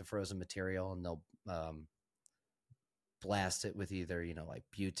sell like the frozen material and they'll blast it with either, like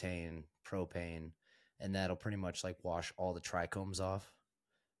butane, propane, and that'll pretty much like wash all the trichomes off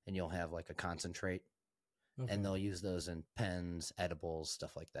and you'll have like a concentrate. Okay. And they'll use those in pens, edibles,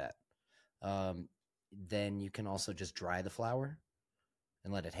 stuff like that. Then you can also just dry the flower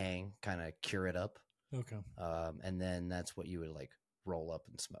and let it hang, kind of cure it up. Okay. And then that's what you would like roll up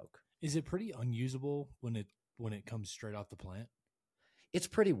and smoke. Is it pretty unusable when it comes straight off the plant? It's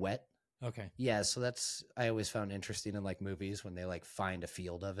pretty wet. Okay. Yeah, so that's I always found interesting in like movies when they like find a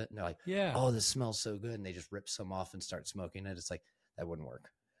field of it and they're like, yeah, oh, this smells so good, and they just rip some off and start smoking it. It's like that wouldn't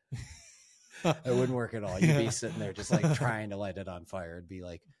work. It wouldn't work at all. You'd be sitting there just like trying to light it on fire. It'd be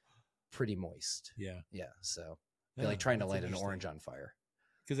like pretty moist. Yeah. Yeah. So it'd be like trying to light an orange on fire.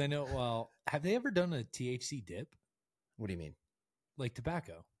 Because I know, well, have they ever done a THC dip? What do you mean? Like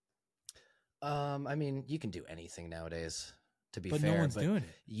tobacco? I mean, you can do anything nowadays, to be fair. But no one's doing it.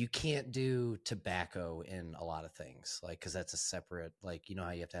 You can't do tobacco in a lot of things, like, because that's a separate, like, you know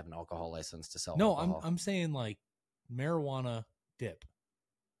how you have to have an alcohol license to sell alcohol? No, I'm saying like marijuana dip.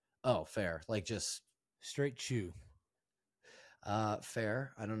 Oh, fair. Like just straight chew.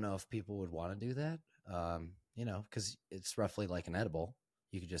 Fair. I don't know if people would want to do that. Because it's roughly like an edible.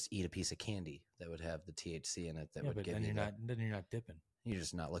 you could just eat a piece of candy that would have the THC in it. That would give then you then you're not dipping. You're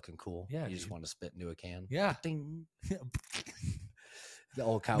just not looking cool. Yeah, you just want to spit into a can. Yeah. Ding. The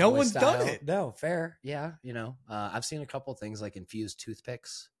old cowboy No one's style. done it. No, fair. Yeah, I've seen a couple things like infused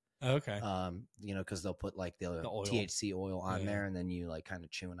toothpicks. Okay. Because they'll put like the oil. THC oil on there, and then you like kind of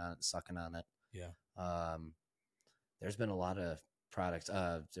chewing on it and sucking on it. Yeah. There's been a lot of products.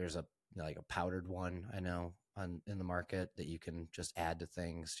 There's a like a powdered one I know in the market that you can just add to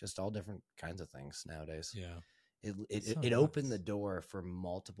things. Just all different kinds of things nowadays. Yeah. It opened the door for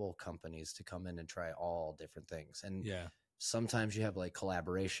multiple companies to come in and try all different things. And sometimes you have like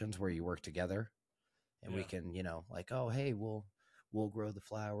collaborations where you work together, and we can, like, oh, hey, we'll grow the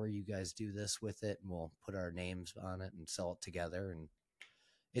flower. You guys do this with it, and we'll put our names on it and sell it together. And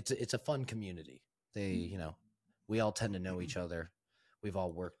it's a fun community. We all tend to know each other. We've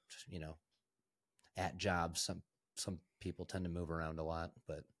all worked, at jobs. Some people tend to move around a lot,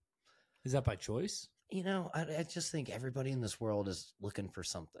 but is that by choice? I just think everybody in this world is looking for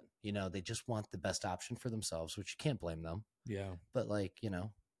something. They just want the best option for themselves, which you can't blame them. Yeah. But like,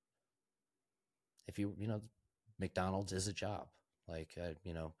 if McDonald's is a job. Like,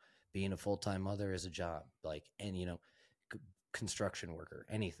 being a full-time mother is a job. Like, and, construction worker,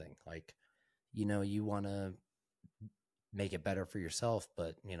 anything. Like, you want to make it better for yourself,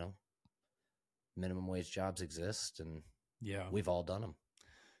 but, minimum wage jobs exist, and we've all done them.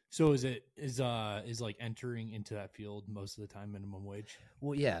 So is like entering into that field most of the time minimum wage?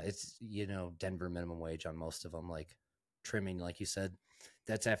 Well, yeah, it's, Denver minimum wage on most of them. Like trimming, like you said,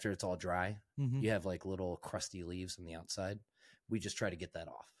 that's after it's all dry. Mm-hmm. You have like little crusty leaves on the outside. We just try to get that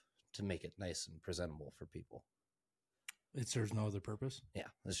off to make it nice and presentable for people. It serves no other purpose? Yeah,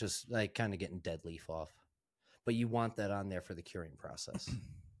 it's just like kind of getting dead leaf off. But you want that on there for the curing process.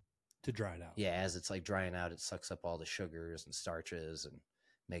 To dry it out. Yeah, as it's like drying out, it sucks up all the sugars and starches and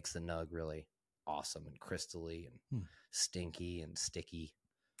makes the nug really awesome and crystally and stinky and sticky.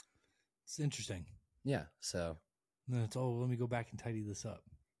 It's interesting. Yeah, so. Let me go back and tidy this up.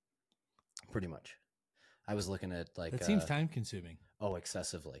 Pretty much. I was looking at like. That seems time consuming. Oh,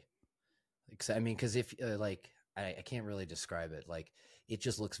 excessively. I mean, because if I can't really describe it. Like, it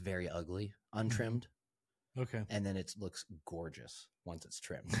just looks very ugly, untrimmed. Okay. And then it looks gorgeous once it's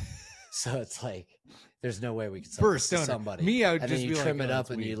trimmed. So it's like, there's no way we could sell this to somebody. Me, I would and just then you be trim like, it up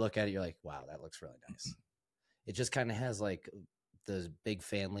and you look at it, you're like, wow, that looks really nice. It just kind of has like those big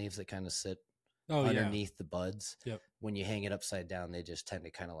fan leaves that kind of sit underneath the buds. Yep. When you hang it upside down, they just tend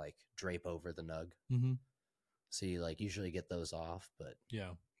to kind of like drape over the nug. Mm-hmm. So you like usually get those off, but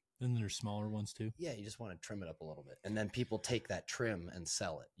and there's smaller ones too. Yeah, you just want to trim it up a little bit, and then people take that trim and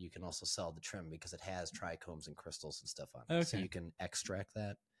sell it. You can also sell the trim because it has trichomes and crystals and stuff on it. Okay. So you can extract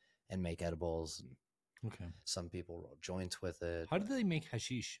that and make edibles. And some people roll joints with it. How did they make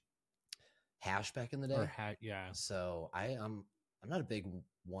hashish? Hash back in the day? Or So I'm not a big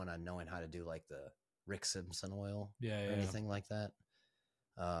one on knowing how to do like the Rick Simpson oil or anything like that.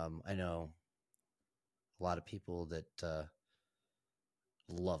 I know a lot of people that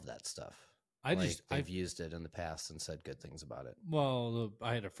love that stuff. They've used it in the past and said good things about it. Well,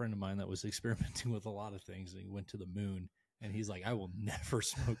 I had a friend of mine that was experimenting with a lot of things, and he went to the moon, and he's like, I will never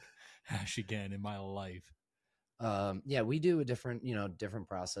smoke hash again in my life. We do different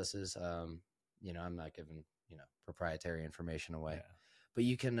processes. I'm not giving, proprietary information away, but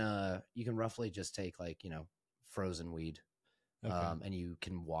you can roughly just take like, frozen weed, and you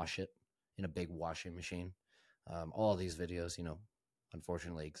can wash it in a big washing machine. All of these videos,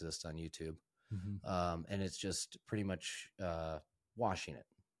 unfortunately exist on YouTube. Mm-hmm. And it's just pretty much washing it.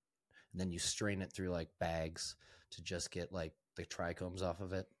 And then you strain it through like bags to just get like the trichomes off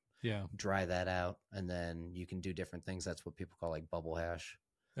of it. Yeah. Dry that out. And then you can do different things. That's what people call like bubble hash.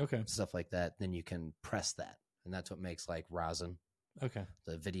 Okay. Stuff like that. Then you can press that. And that's what makes like rosin. Okay.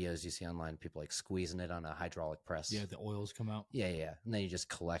 The videos you see online, people like squeezing it on a hydraulic press. Yeah, the oils come out. Yeah. And then you just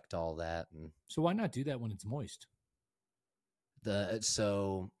collect all that. And so why not do that when it's moist?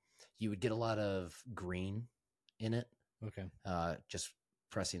 So you would get a lot of green in it. Okay. Just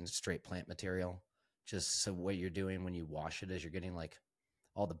pressing straight plant material. Just so what you're doing when you wash it is you're getting like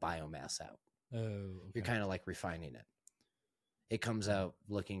all the biomass out. Oh, okay. You're kind of like refining it. It comes out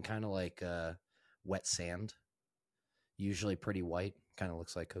looking kind of like wet sand, usually pretty white. Kind of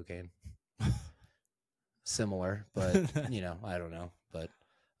looks like cocaine. Similar, but I don't know. But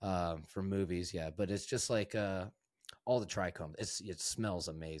for movies, yeah. But it's just like all the trichomes. It smells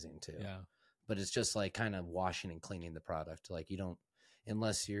amazing too. Yeah. But it's just like kind of washing and cleaning the product. Like you don't,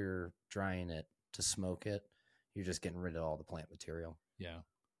 unless you're drying it to smoke it, you're just getting rid of all the plant material. Yeah,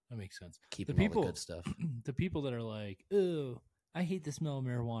 that makes sense. Keeping all the good stuff. The people that are like, oh, I hate the smell of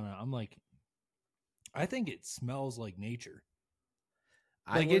marijuana. I'm like, I think it smells like nature.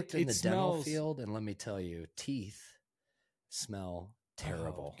 I worked in the dental field, and let me tell you, teeth smell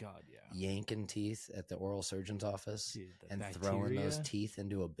terrible. Oh, God, yeah. Yanking teeth at the oral surgeon's office. Dude, and bacteria. Throwing those teeth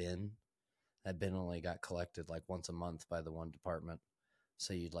into a bin. That bin only got collected like once a month by the one department.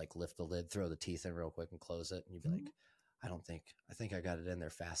 So you'd like lift the lid, throw the teeth in real quick and close it. And you'd be like, I think I got it in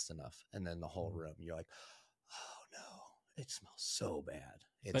there fast enough. And then the whole room, you're like, oh no, it smells so bad.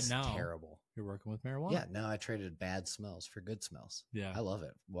 It's terrible. You're working with marijuana. Yeah. Now I traded bad smells for good smells. Yeah. I love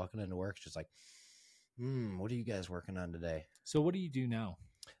it. Walking into work, just like, what are you guys working on today? So what do you do now?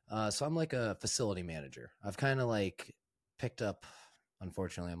 So I'm like a facility manager. I've kind of like picked up,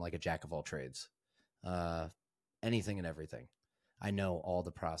 unfortunately, I'm like a jack of all trades, anything and everything. I know all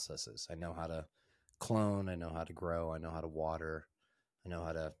the processes. I know how to clone. I know how to grow. I know how to water. I know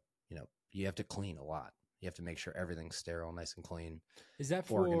how to, you have to clean a lot. You have to make sure everyth's sterile, nice and clean. Is that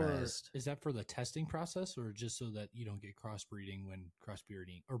organized. Is that for the testing process, or just so that you don't get crossbreeding when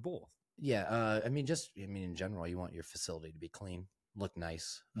crossbreeding, or both? Yeah. In general, you want your facility to be clean, look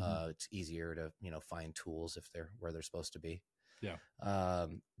nice. It's easier to, find tools if they're where they're supposed to be. Yeah.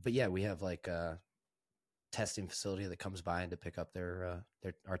 But yeah, we have like a testing facility that comes by to pick up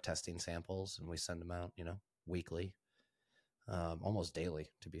our testing samples, and we send them out, weekly, almost daily,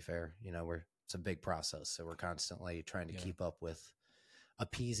 to be fair. It's a big process, so we're constantly trying to keep up with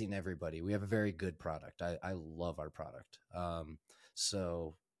appeasing everybody. We have a very good product. I love our product.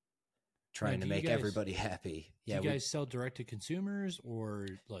 So trying to make everybody happy. Yeah. Do you guys sell direct to consumers or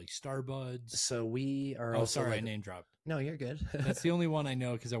like Starbuds? So we are. Oh, sorry, I name dropped. No, you're good. That's the only one I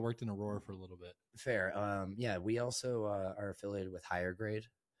know because I worked in Aurora for a little bit. Fair. Yeah, we also are affiliated with Higher Grade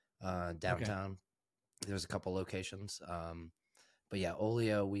downtown. Okay. There's a couple locations. But yeah,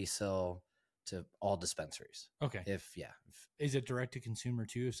 Olio we sell to all dispensaries. Okay. Is it direct to consumer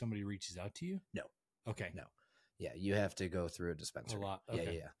too if somebody reaches out to you? No. Okay. No. Yeah, you have to go through a dispensary. A lot.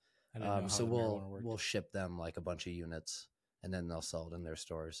 Okay. Yeah. So we'll ship them like a bunch of units, and then they'll sell it in their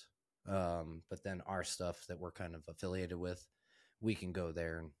stores. But then our stuff that we're kind of affiliated with, we can go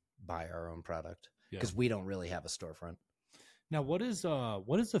there and buy our own product because we don't really have a storefront. Now, what is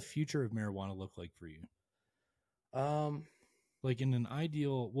the future of marijuana look like for you? Like in an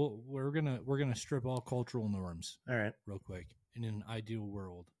ideal, we're gonna strip all cultural norms. All right, real quick. In an ideal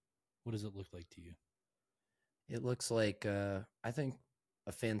world, what does it look like to you? It looks like I think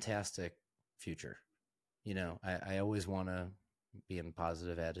a fantastic future. I always want to be in a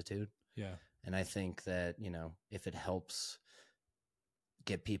positive attitude. Yeah. And I think that, if it helps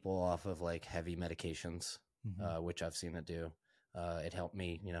get people off of like heavy medications, which I've seen it do, it helped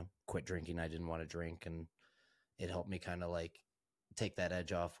me, quit drinking. I didn't want to drink, and it helped me kind of like take that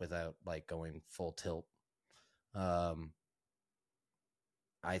edge off without like going full tilt. I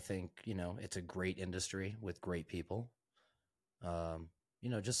think, it's a great industry with great people.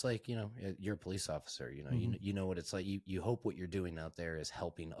 Just like, you're a police officer, you know what it's like. You hope what you're doing out there is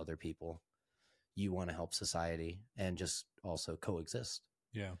helping other people. You want to help society and just also coexist.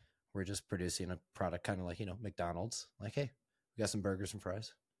 Yeah. We're just producing a product kind of like, McDonald's, like, hey, we got some burgers and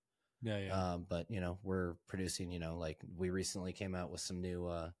fries. Yeah. Yeah. But, we're producing, like we recently came out with some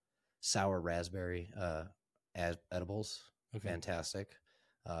new sour raspberry edibles. Okay. Fantastic.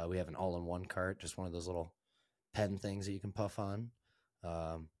 We have an all-in-one cart, just one of those little pen things that you can puff on.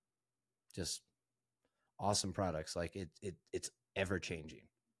 Just awesome products. Like it's ever changing.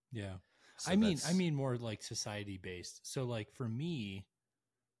 Yeah. So I mean more like society based. So like for me,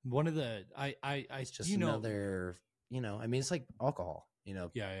 one of the, it's just another, it's like alcohol, Yeah.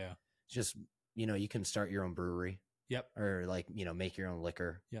 Yeah. It's just, you can start your own brewery. Yep. Or like, make your own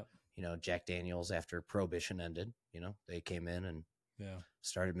liquor. Yep. Jack Daniels, after Prohibition ended, they came in and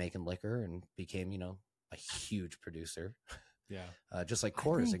started making liquor and became, a huge producer. Yeah. Just like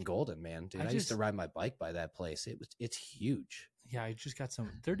Coors and Golden, man. Dude, I used to ride my bike by that place. It's huge. Yeah, I just got some.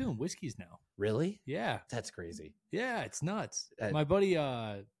 They're doing whiskeys now. Really? Yeah. That's crazy. Yeah, it's nuts. My buddy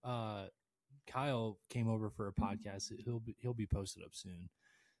Kyle came over for a podcast. He'll be posted up soon.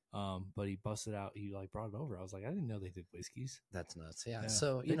 But he busted out. He like brought it over. I was like, I didn't know they did whiskeys. That's nuts. Yeah.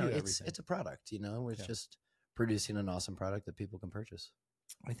 So it's a product. It's just producing an awesome product that people can purchase.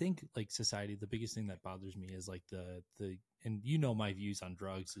 I think like society, the biggest thing that bothers me is like the and my views on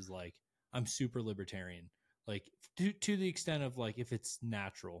drugs is like I'm super libertarian, like to the extent of like if it's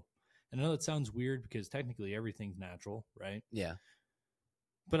natural. And I know that sounds weird because technically everything's natural, right? Yeah.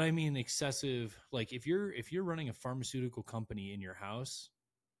 But I mean excessive, like if you're running a pharmaceutical company in your house,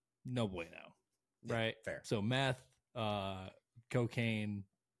 no bueno, right? Fair. So meth, cocaine,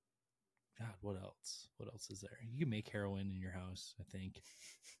 God, what else? What else is there? You can make heroin in your house, I think.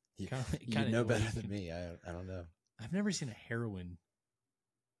 You know better than me. I don't know. I've never seen a heroin.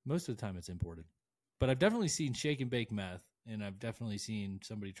 Most of the time it's imported. But I've definitely seen shake and bake meth, and I've definitely seen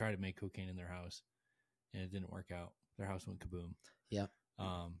somebody try to make cocaine in their house, and it didn't work out. Their house went kaboom. Yeah.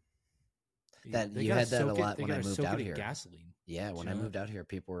 That you had that a lot when I moved out here. Gasoline. Yeah, when I moved out here,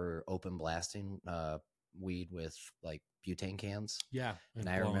 people were open blasting weed with like butane cans. Yeah, and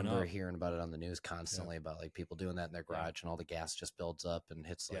I remember hearing about it on the news constantly about like people doing that in their garage, and all the gas just builds up and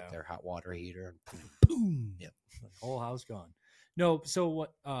hits like their hot water heater, and boom. Yep, whole house gone. No, so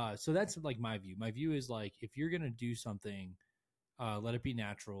what? So that's like my view. My view is like if you're gonna do something, let it be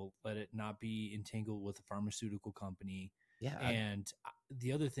natural. Let it not be entangled with a pharmaceutical company. Yeah. And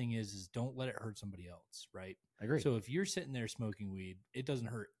the other thing is don't let it hurt somebody else, right? I agree. So if you're sitting there smoking weed, it doesn't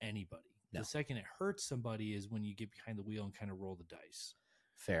hurt anybody. No. The second it hurts somebody is when you get behind the wheel and kind of roll the dice.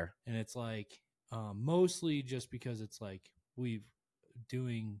 Fair. And it's like mostly just because it's like we've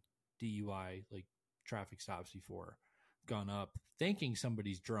doing DUI, like traffic stops before, gone up thinking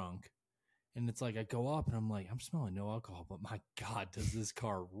somebody's drunk. And it's like I go up and I'm like, I'm smelling no alcohol, but my God, does this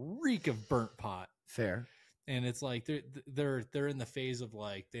car reek of burnt pot? Fair. And it's like they're in the phase of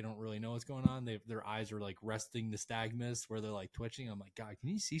like they don't really know what's going on. Their eyes are like resting nystagmus where they're like twitching. I'm like, God, can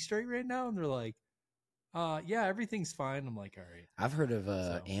you see straight right now? And they're like, yeah, everything's fine. I'm like, all right. I've heard of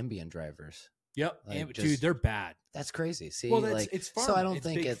Ambien drivers. Yep, like, dude, they're bad. That's crazy. See, well, it's pharma. So I don't it's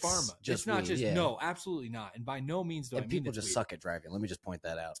think big it's pharma. just it's not weed, just no, absolutely not. And by no means do I mean people just weird. suck at driving. Let me just point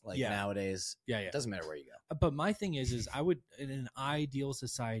that out. Like nowadays, it doesn't matter where you go. But my thing is I would, in an ideal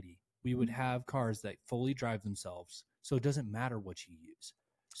society, we would have cars that fully drive themselves, so it doesn't matter what you use.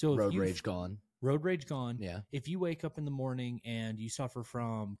 So road rage gone. Road rage gone. Yeah. If you wake up in the morning and you suffer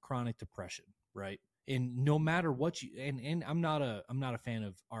from chronic depression, right? And no matter what you and I'm not a fan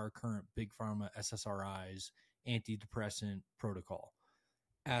of our current big pharma SSRIs antidepressant protocol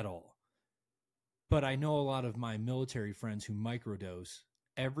at all. But I know a lot of my military friends who microdose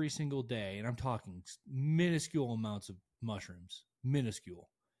every single day, and I'm talking minuscule amounts of mushrooms, minuscule,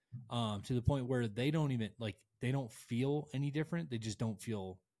 to the point where they don't even they don't feel any different. They just don't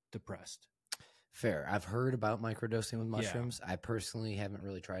feel depressed. Fair. I've heard about microdosing with mushrooms. I personally haven't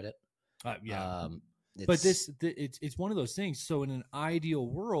really tried it. But it's one of those things. So in an ideal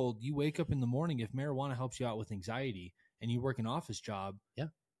world, you wake up in the morning, if marijuana helps you out with anxiety and you work an office job,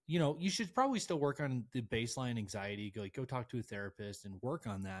 you know, you should probably still work on the baseline anxiety, go talk to a therapist and work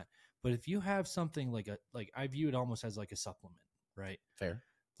on that. But if you have something like I view it almost as like a supplement, right? Fair.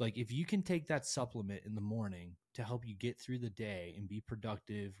 Like if you can take that supplement in the morning to help you get through the day and be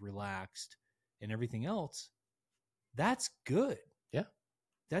productive, relaxed, and everything else, that's good. Yeah.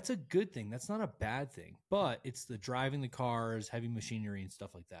 That's a good thing. That's not a bad thing, but it's the driving the cars, heavy machinery and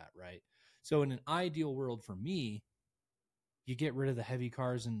stuff like that, right? So in an ideal world for me, you get rid of the heavy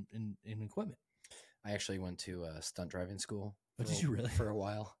cars and equipment. I actually went to stunt driving school. Did you really? For a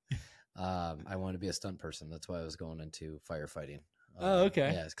while. I wanted to be a stunt person. That's why I was going into firefighting. Oh,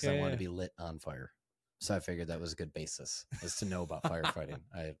 okay. Yeah, because I wanted to be lit on fire. So I figured that was a good basis, is to know about firefighting.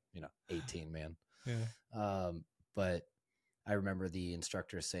 18, man. Yeah. But I remember the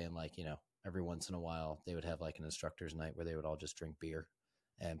instructors saying, like, every once in a while they would have like an instructor's night where they would all just drink beer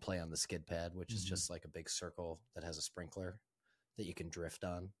and play on the skid pad, which is just like a big circle that has a sprinkler that you can drift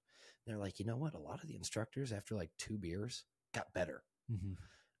on. And they're like, you know what? A lot of the instructors after like 2 beers got better. Mm-hmm.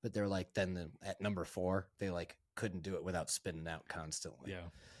 But they're like, then at number 4, they like couldn't do it without spinning out constantly. Yeah.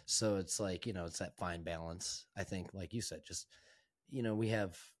 So it's like, it's that fine balance. I think, like you said, just, we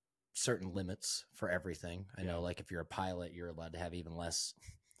have certain limits for everything. I know, like if you're a pilot, you're allowed to have even less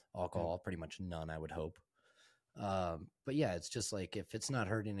alcohol, pretty much none, I would hope. But yeah, it's just like, if it's not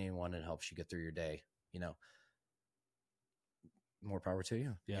hurting anyone and helps you get through your day, more power to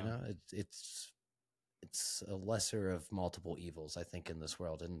you. Yeah. It's a lesser of multiple evils, I think, in this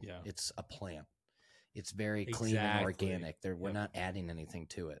world. And it's a plant. It's very clean and organic. We're not adding anything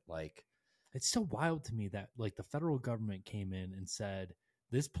to it. Like, it's so wild to me that like the federal government came in and said,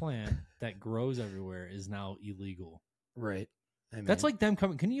 this plant that grows everywhere is now illegal. Right. That's like them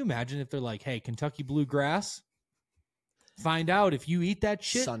coming. Can you imagine if they're like, hey, Kentucky bluegrass, find out if you eat that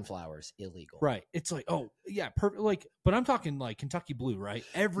shit. Sunflowers, illegal. Right. It's like, oh, yeah, perfect. Like, but I'm talking like Kentucky blue, right?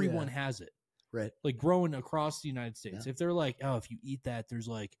 Everyone has it. Right. Like growing across the United States. If they're like, oh, if you eat that, there's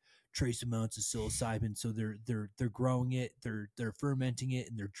like trace amounts of psilocybin. So they're growing it, they're fermenting it,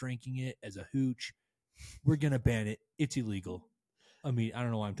 and they're drinking it as a hooch. We're going to ban it. It's illegal. I mean, I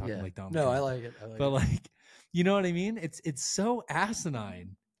don't know why I'm talking like Donald Trump. I like it. But like, you know what I mean? It's so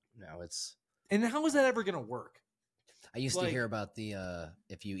asinine. No, and how is that ever going to work? I used to hear about the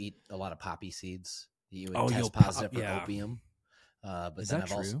if you eat a lot of poppy seeds, you would you'll test positive for yeah. opium. But Is then that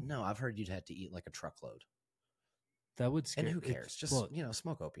true? I've heard you'd have to eat like a truckload. That would scare. And who cares? Just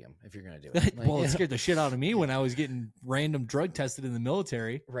smoke opium if you're gonna do it. it. Like, Well, it scared the shit out of me when I was getting random drug tested in the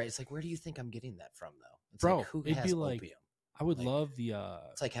military. Right. It's like, where do you think I'm getting that from, though? It's Bro, like, who it'd has be like, opium? I would love the.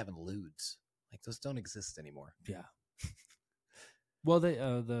 It's like having lewds. Like those don't exist anymore. Yeah. Well,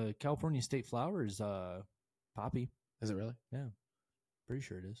 the California state flower is poppy. Is it really? Yeah, pretty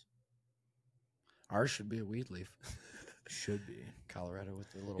sure it is. Ours should be a weed leaf. Should be Colorado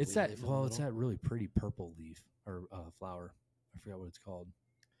with the little. It's weed that. leaf Well, it's that really pretty purple leaf or flower. I forgot what it's called.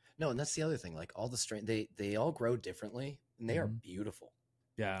 No, and that's the other thing. Like all the strain, they all grow differently, and they are beautiful.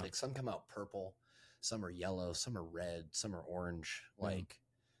 Yeah. Like some come out purple, some are yellow, some are red, some are orange. Like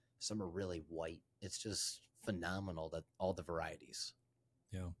some are really white. It's just phenomenal that all the varieties.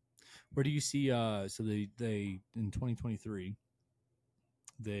 Yeah. Where do you see? So they in 2023,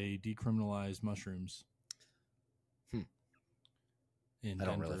 they decriminalized mushrooms. In I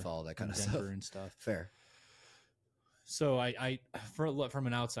don't Denver, really follow that kind of Denver stuff. And stuff. Fair. So I from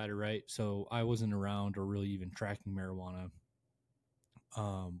an outsider, right? So I wasn't around or really even tracking marijuana.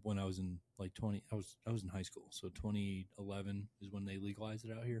 When I was in like 20, I was in high school. So 2011 is when they legalized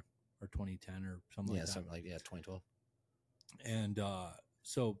it out here, or 2010 or something like that. Something like 2012. And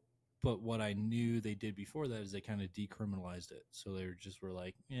but what I knew they did before that is they kind of decriminalized it. So they were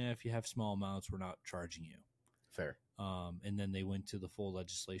like, yeah, if you have small amounts, we're not charging you. Fair. And then they went to the full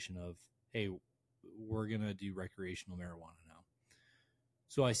legislation of, hey, we're going to do recreational marijuana now.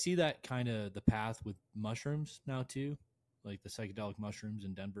 So I see that kind of the path with mushrooms now too, like the psychedelic mushrooms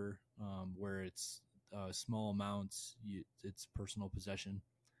in Denver, where it's small amounts, it's personal possession.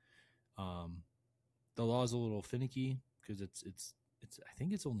 The law is a little finicky because it's I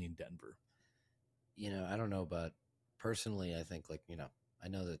think it's only in Denver. I don't know, but personally, I think I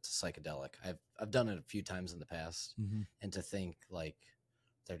know that it's psychedelic. I've done it a few times in the past, and to think like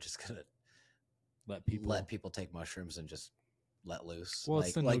they're just gonna let people take mushrooms and just let loose. Well,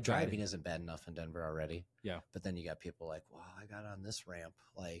 like driving isn't bad enough in Denver already. Yeah, but then you got people like, well, I got on this ramp,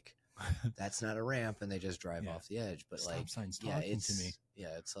 like that's not a ramp, and they just drive off the edge. But stop signs talking to me.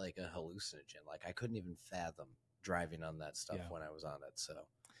 Yeah, it's like a hallucinogen. Like I couldn't even fathom driving on that stuff when I was on it. So,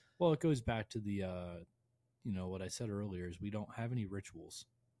 well, it goes back to the what I said earlier is we don't have any rituals.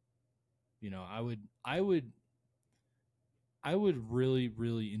 I would really,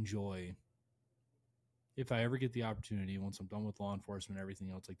 really enjoy if I ever get the opportunity once I'm done with law enforcement and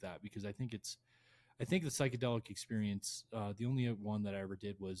everything else like that, because I think the psychedelic experience, the only one that I ever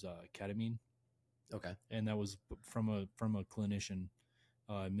did was ketamine. Okay. And that was from a clinician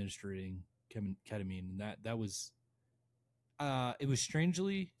administering ketamine, and that was it was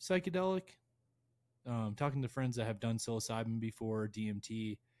strangely psychedelic. Talking to friends that have done psilocybin before,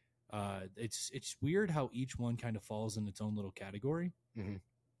 DMT, it's weird how each one kind of falls in its own little category.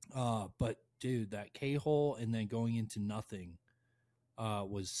 But dude, that K-hole and then going into nothing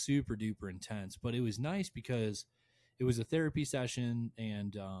was super duper intense. But it was nice because it was a therapy session,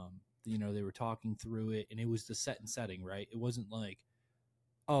 and they were talking through it, and it was the set and setting, right? It wasn't like,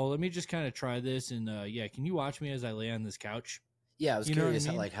 oh, let me just kind of try this, and can you watch me as I lay on this couch? Yeah, I was curious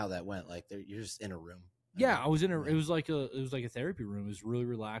how that went. Like you're just in a room. Yeah, I was in a. It was like a therapy room. It was really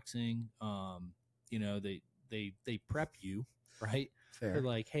relaxing. They prep you, right? Fair. They're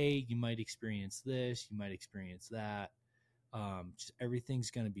like, hey, you might experience this, you might experience that. Just everything's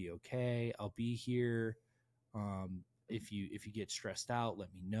gonna be okay. I'll be here. If you get stressed out,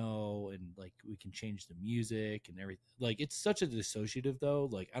 let me know, and like we can change the music and everything. Like it's such a dissociative though.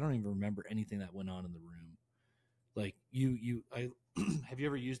 Like I don't even remember anything that went on in the room. Like I have you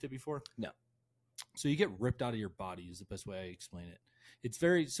ever used it before? No. So you get ripped out of your body is the best way I explain it. It's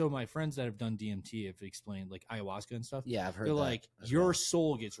very, so my friends that have done DMT have explained like ayahuasca and stuff. Yeah, I've heard They're that like your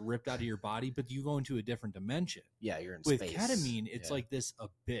soul gets ripped out of your body, but you go into a different dimension. Yeah, you're in with space. Ketamine, it's like this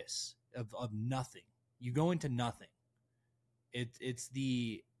abyss of nothing. You go into nothing. It's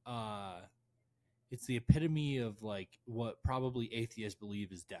the epitome of like what probably atheists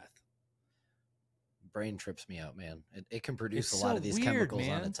believe is death. Brain trips me out, man. It can produce a lot of these chemicals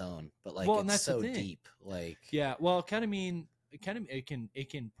on its own, but like it's so deep. Like ketamine it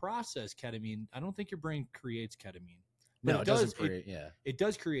can process ketamine. I don't think your brain creates ketamine. But it doesn't create. It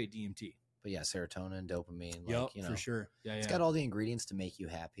does create DMT. But yeah, serotonin, dopamine. Yep, for sure. Yeah, it's got all the ingredients to make you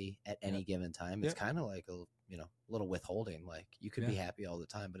happy at any given time. It's kind of like a little withholding. Like you could be happy all the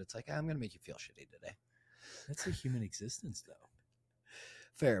time, but it's like I'm going to make you feel shitty today. That's a human existence, though.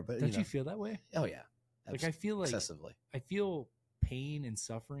 Fair, but don't you feel that way? Oh yeah. Like I feel like excessively. I feel pain and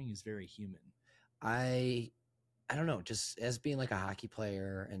suffering is very human. I I don't know, just as being like a hockey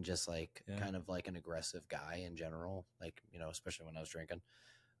player and just like kind of like an aggressive guy in general, like, you know, especially when I was drinking,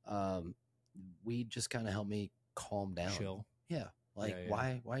 weed just kind of helped me calm down. Chill. Yeah. Like,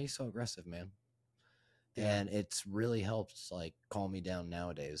 why are you so aggressive, man? Yeah. And it's really helped like calm me down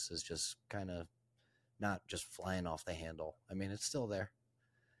nowadays, is just kind of not just flying off the handle. I mean, it's still there.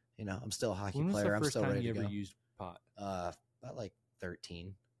 You know, I'm still a hockey player. I'm still ready to go. When was the first time you ever used pot? About like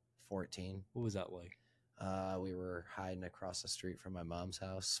 13, 14. What was that like? We were hiding across the street from my mom's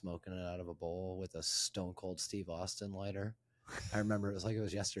house, smoking it out of a bowl with a Stone Cold Steve Austin lighter. I remember it was like it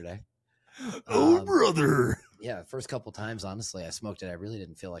was yesterday. Oh, brother. Yeah, first couple times, honestly, I smoked it. I really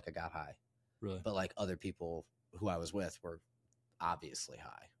didn't feel like I got high. Really? But like other people who I was with were obviously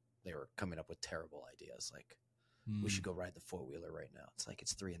high. They were coming up with terrible ideas like, we should go ride the 4-wheeler right now. It's like,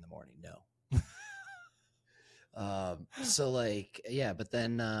 it's 3 a.m. No. So like, yeah, but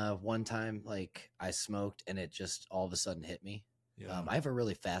then one time like I smoked and it just all of a sudden hit me. I have a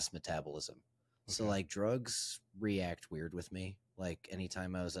really fast metabolism. Okay. So like drugs react weird with me. Like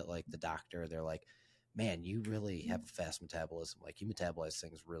anytime I was at like the doctor, they're like, man, you really have a fast metabolism. Like you metabolize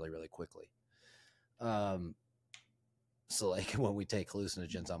things really, really quickly. So like when we take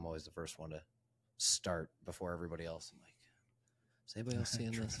hallucinogens, I'm always the first one to start before everybody else. I'm like, is anybody else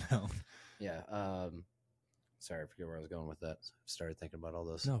seeing this? No. Yeah. Sorry, I forget where I was going with that. I started thinking about all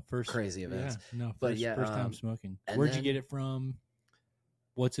those first crazy events. Yeah, first time smoking. Where'd you get it from?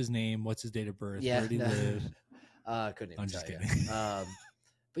 What's his name? What's his date of birth? Yeah, where did he live? Couldn't even I'm tell just you. kidding.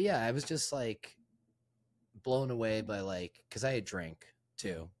 But yeah, I was just like blown away by like, because I had drank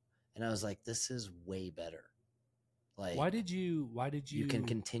too, and I was like, this is way better. Like, why did you? You can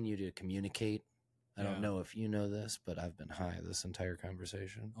continue to communicate. I don't know if you know this, but I've been high this entire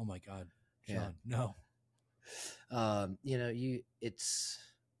conversation. Oh my God, Shaun, no. You know, it's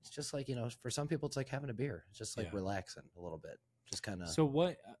just like, you know, for some people it's like having a beer. It's just like relaxing a little bit. Just kind of. So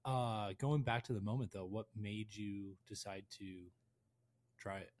what, going back to the moment though, what made you decide to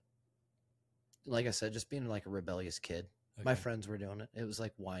try it? Like I said, just being like a rebellious kid. Okay. My friends were doing it. It was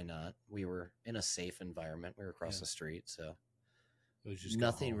like, why not? We were in a safe environment. We were across the street, so it was just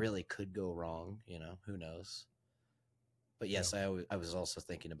nothing really could go wrong. You know, who knows? But yes, I was also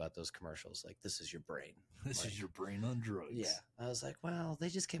thinking about those commercials. Like, this is your brain. This is your brain on drugs. Yeah. I was like, well, they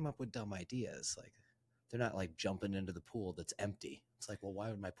just came up with dumb ideas. Like, they're not like jumping into the pool that's empty. It's like, well, why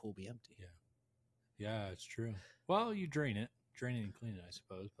would my pool be empty? Yeah. Yeah, it's true. Well, you drain it and clean it, I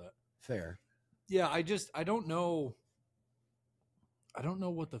suppose, but fair. Yeah, I don't know. I don't know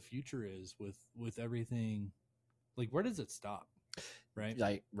what the future is with everything. Like, where does it stop? Right,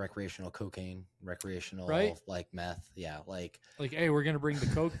 like recreational cocaine, recreational like meth, like hey, we're gonna bring the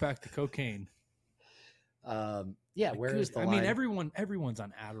coke back to cocaine. Yeah, where is the line? I mean, everyone's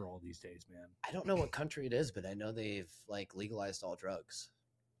on Adderall these days, man. I don't know what country it is, but I know they've like legalized all drugs.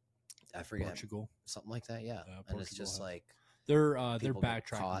 I forget, Portugal, something like that. Yeah, and it's just like they're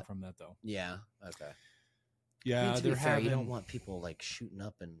backtracking from that though. Yeah, okay. Yeah, I mean, to be fair, you don't want people like shooting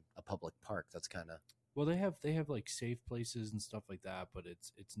up in a public park. That's kind of. Well, they have like safe places and stuff like that, but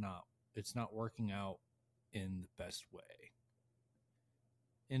it's not working out in the best way.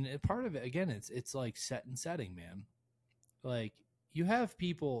 And part of it, again, it's like set and setting, man. Like you have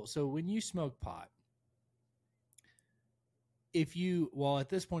people. So when you smoke pot, at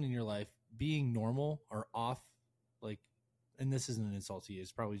this point in your life, being normal or off, like, and this isn't an insult to you,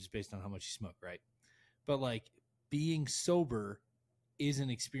 it's probably just based on how much you smoke, right? But like being sober is an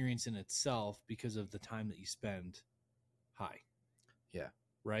experience in itself because of the time that you spend high. Yeah.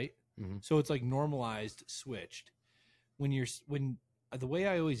 Right. Mm-hmm. So it's like normalized, switched. When the way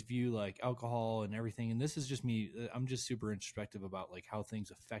I always view like alcohol and everything, and this is just me, I'm just super introspective about like how things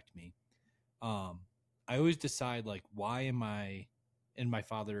affect me. I always decide like, why am I, and my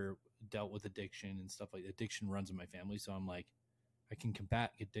father dealt with addiction and stuff like addiction runs in my family. So I'm like, I can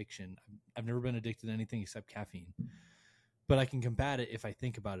combat addiction. I've never been addicted to anything except caffeine. But I can combat it if I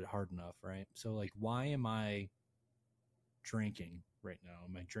think about it hard enough, right? So, like, why am I drinking right now?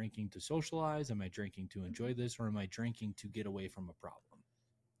 Am I drinking to socialize? Am I drinking to enjoy this? Or am I drinking to get away from a problem,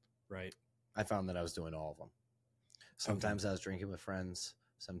 right? I found that I was doing all of them. Sometimes I was drinking with friends.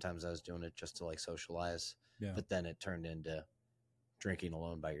 Sometimes I was doing it just to, like, socialize. Yeah. But then it turned into drinking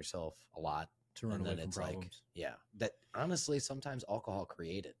alone by yourself a lot. To run away from problems. Like, yeah. That, honestly, sometimes alcohol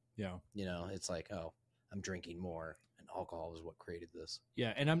created. Yeah. You know, it's like, oh, I'm drinking more. Alcohol is what created this.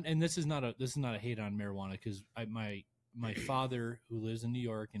 Yeah, and this is not a hate on marijuana, because my father, who lives in New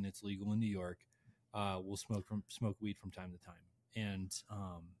York and it's legal in New York, will smoke weed from time to time, and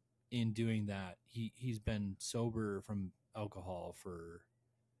in doing that, he's been sober from alcohol for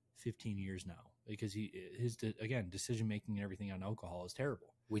 15 years now, because his decision making and everything on alcohol is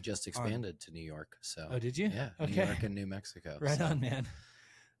terrible. We just expanded to New York, so. Oh, did you? Yeah, okay. New York and New Mexico. Right on, man.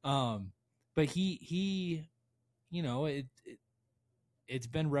 But he, it's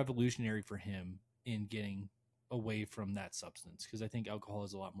been revolutionary for him in getting away from that substance, because I think alcohol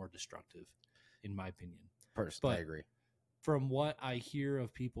is a lot more destructive, in my opinion. Personally, I agree. From what I hear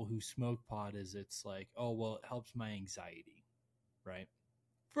of people who smoke pot, is it's like, oh, well, it helps my anxiety, right?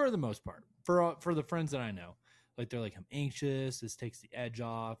 For the most part, for the friends that I know, like they're like, I'm anxious, this takes the edge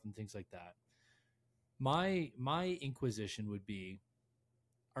off and things like that. My inquisition would be,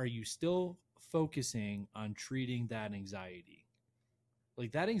 are you still focusing on treating that anxiety?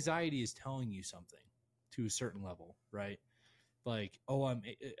 Like, that anxiety is telling you something to a certain level, right? Like, oh, I'm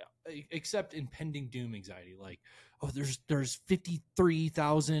except impending doom anxiety. Like, oh, there's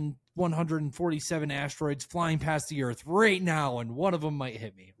 53,147 asteroids flying past the Earth right now, and one of them might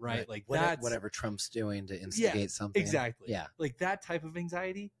hit me, right? Like, whatever Trump's doing to instigate something. Exactly. Yeah. Like, that type of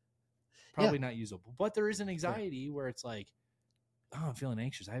anxiety, probably not usable. But there is an anxiety where it's like, oh, I'm feeling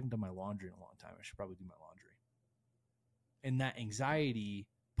anxious. I haven't done my laundry in a long time. I should probably do my laundry. And that anxiety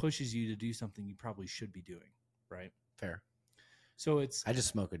pushes you to do something you probably should be doing, right? Fair. So I just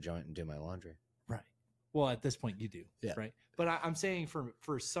smoke a joint and do my laundry. Right. Well, at this point you do. Yeah. Right. But I'm saying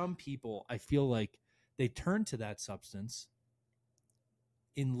for some people, I feel like they turn to that substance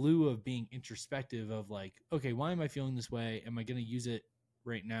in lieu of being introspective of like, okay, why am I feeling this way? Am I going to use it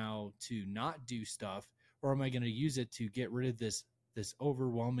right now to not do stuff? Or am I going to use it to get rid of this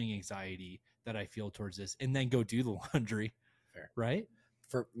overwhelming anxiety that I feel towards this, and then go do the laundry? Fair. Right.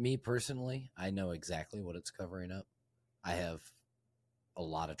 For me personally, I know exactly what it's covering up. I have a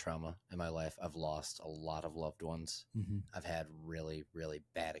lot of trauma in my life. I've lost a lot of loved ones. Mm-hmm. I've had really, really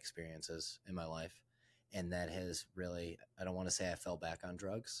bad experiences in my life. And that has really, I don't want to say I fell back on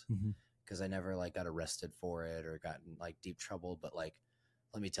drugs, because I never like got arrested for it or got in like deep trouble. But like,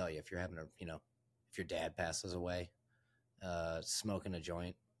 let me tell you, if you're having if your dad passes away, smoking a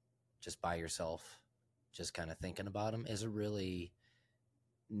joint just by yourself, just kind of thinking about him, is a really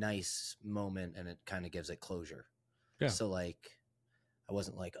nice moment, and it kind of gives it closure. Yeah. So like, I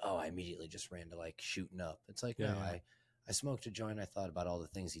wasn't like, oh, I immediately just ran to like shooting up. It's like, no, I smoked a joint. I thought about all the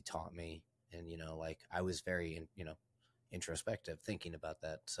things he taught me. And, like I was very, introspective thinking about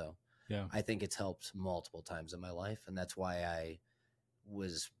that. So yeah, I think it's helped multiple times in my life. And that's why I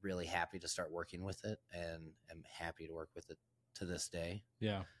was really happy to start working with it, and am happy to work with it to this day.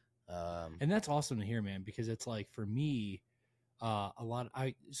 Yeah. And that's awesome to hear, man, because it's like, for me,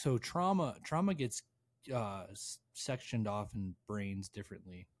 trauma gets sectioned off in brains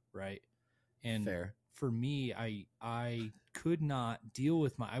differently, right? And fair. For me, I could not deal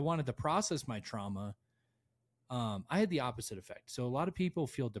with I wanted to process my trauma. I had the opposite effect. So a lot of people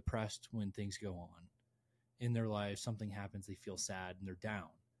feel depressed when things go on in their life. Something happens, they feel sad and they're down.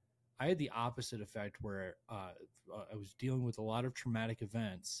 I had the opposite effect, where I was dealing with a lot of traumatic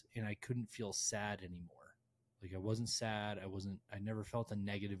events, and I couldn't feel sad anymore. Like, I wasn't sad. I never felt a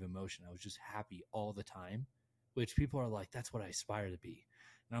negative emotion. I was just happy all the time, which people are like, that's what I aspire to be.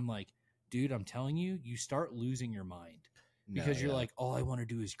 And I'm like, dude, I'm telling you, you start losing your mind, because you're like, all I want to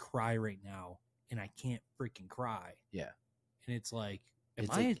do is cry right now, and I can't freaking cry. Yeah. And it's like,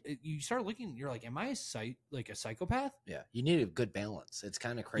 you start looking, you're like, am I a psychopath? Yeah. You need a good balance. It's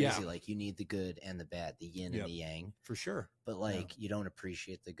kind of crazy. Yeah. Like, you need the good and the bad, the yin and the yang. For sure. But like, you don't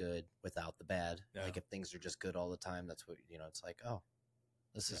appreciate the good without the bad. Yeah. Like, if things are just good all the time, that's what, it's like, oh,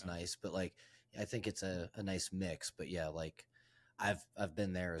 this is nice. But like, I think it's a nice mix. But yeah, like, I've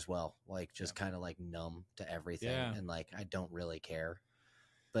been there as well. Like, just kind of like numb to everything. Yeah. And like, I don't really care.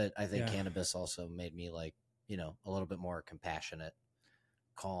 But I think cannabis also made me like, a little bit more compassionate,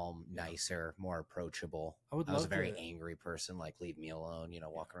 calm, nicer, more approachable. I was a very angry person. Like, leave me alone,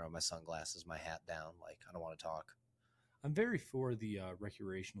 walking around with my sunglasses, my hat down. Like, I don't want to talk. I'm very for the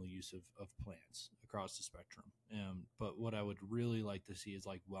recreational use of plants across the spectrum. But what I would really like to see is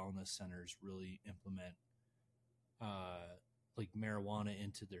like wellness centers really implement like marijuana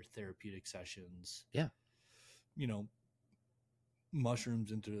into their therapeutic sessions. Yeah.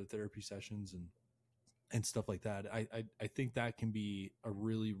 Mushrooms into the therapy sessions and stuff like that. I think that can be a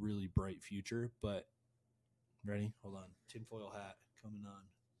really, really bright future. But ready? Hold on. Tinfoil hat coming on.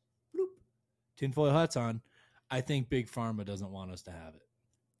 Bloop. Tinfoil hat's on. I think Big Pharma doesn't want us to have it.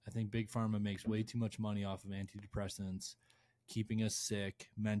 I think Big Pharma makes way too much money off of antidepressants, keeping us sick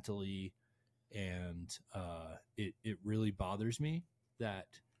mentally. And it really bothers me that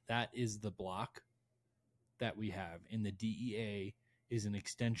is the block that we have. And the DEA is an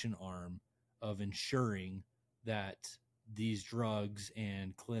extension arm of ensuring that these drugs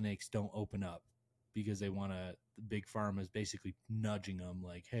and clinics don't open up, because they want to. The big pharma is basically nudging them,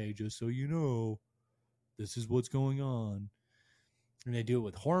 like, "Hey, just so you know, this is what's going on." And they do it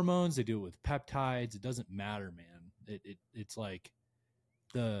with hormones. They do it with peptides. It doesn't matter, man. It's like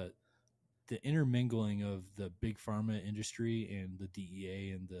the intermingling of the big pharma industry and the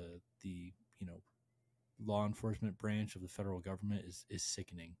DEA and the law enforcement branch of the federal government is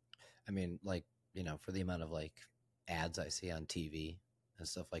sickening. I mean, like, for the amount of like ads I see on TV and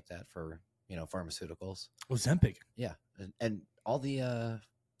stuff like that for, pharmaceuticals. Ozempic. Yeah. And all the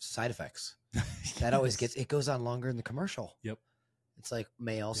side effects. That always it goes on longer in the commercial. Yep. It's like,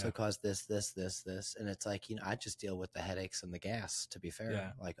 may also cause this. And it's like, I just deal with the headaches and the gas, to be fair.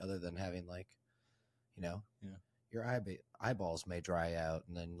 Yeah. Like, other than having like, your eyeballs may dry out,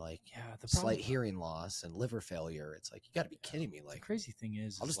 and then like the slight hearing loss and liver failure. It's like, you got to be kidding me. Like, the crazy thing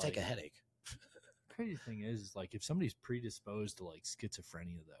is, I'll just take a headache. Crazy thing is like, if somebody's predisposed to like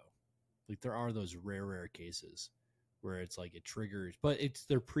schizophrenia, though, like there are those rare cases where it's like it triggers, but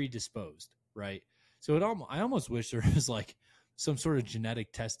they're predisposed, right? So I almost wish there was like some sort of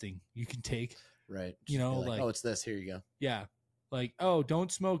genetic testing you can take, right? Like, oh, it's this. Here you go. Yeah. Like, oh,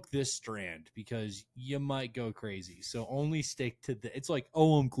 don't smoke this strand because you might go crazy. So only stick to it's like,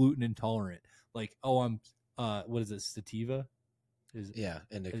 oh, I'm gluten intolerant. Like, oh, I'm what is it, sativa?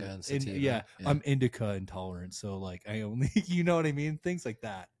 Indica and sativa. Yeah, I'm indica intolerant. So like, I only, you know what I mean? Things like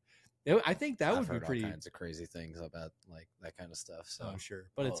that. I think that would be pretty. All kinds of crazy things about like that kind of stuff. So I'm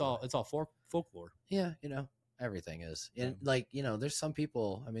sure, but it's all folklore. Yeah, everything is. And like, there's some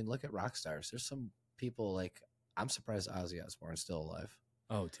people. I mean, look at rock stars. There's some people like, I'm surprised Ozzy Osbourne's still alive.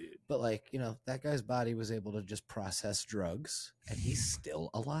 Oh, dude. But like, that guy's body was able to just process drugs, and he's still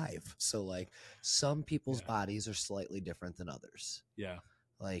alive. So like, some people's bodies are slightly different than others. Yeah.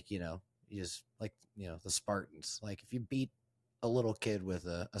 Like, you just like, the Spartans. Like, if you beat a little kid with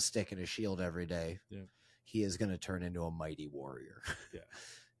a stick and a shield every day, he is going to turn into a mighty warrior. Yeah.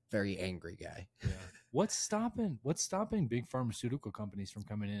 Very angry guy. Yeah. What's stopping big pharmaceutical companies from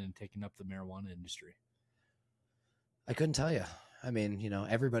coming in and taking up the marijuana industry? I couldn't tell you. I mean,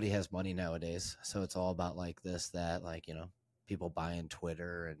 everybody has money nowadays, so it's all about like this, that, like, people buying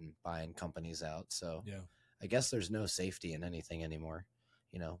Twitter and buying companies out. So I guess there's no safety in anything anymore.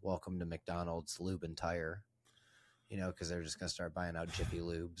 Welcome to McDonald's Lube and Tire, because they're just going to start buying out Jiffy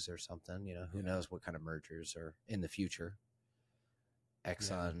Lubes or something. Who knows what kind of mergers are in the future.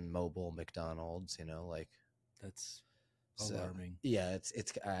 Exxon Mobil, McDonald's, like that's alarming. Yeah, it's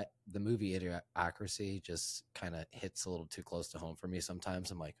the movie Idiocracy just kind of hits a little too close to home for me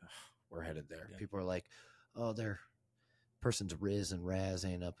sometimes. I'm like, we're headed there. Yeah. People are like, oh, their person's Riz and Raz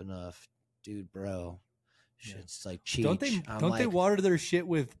ain't up enough. Dude, bro. Shit's like cheap. Don't they water their shit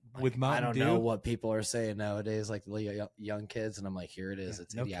with Mountain Dew? I don't know what people are saying nowadays, like young kids, and I'm like, here it is.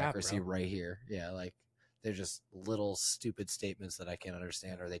 It's Idiocracy right here. Yeah, like they're just little stupid statements that I can't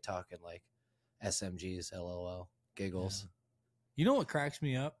understand. Are they talking like SMGs, LOL, giggles? Yeah. You know what cracks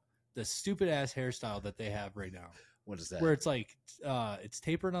me up? The stupid ass hairstyle that they have right now. What is that? Where it's like it's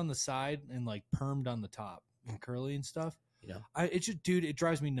tapered on the side and like permed on the top and curly and stuff. It just, dude, it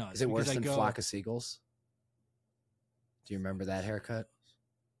drives me nuts. Is it worse than Flock of Seagulls? Do you remember that haircut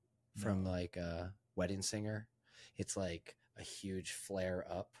from like Wedding Singer? It's like a huge flare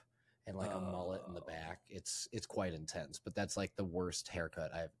up and like a mullet in the back. It's quite intense, but that's like the worst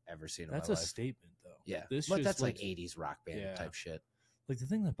haircut I've ever seen in my life. That's a statement, though. Yeah, but that's like 80s rock band type shit. Like, the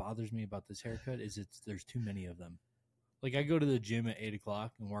thing that bothers me about this haircut is there's too many of them. Like, I go to the gym at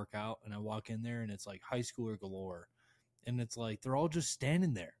 8:00 and work out, and I walk in there, and it's like high schooler galore, and it's like they're all just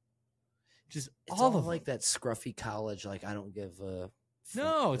standing there. Just it's all of like that scruffy college. Like, I don't give a.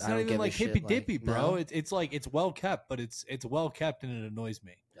 No, it's not even like hippy dippy, bro. No? It's like it's well kept, but it's well kept and it annoys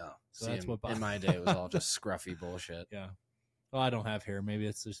me. No, so that's what in my day it was all just scruffy bullshit. Yeah. Well, I don't have hair. Maybe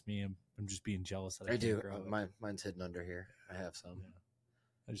it's just me. I'm just being jealous that I do. Grow Mine's hidden under here. I have some. Yeah.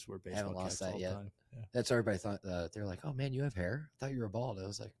 I just wear baseball. I haven't lost that yet. Yeah. That's what everybody thought. They're like, "Oh man, you have hair? I thought you were bald." I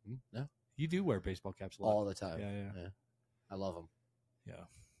was like, "No." You do wear baseball caps a lot. All the time. Yeah. I love them. Yeah.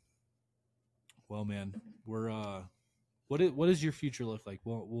 Well, man, we're what does your future look like?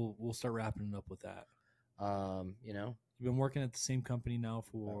 We'll start wrapping it up with that. You've been working at the same company now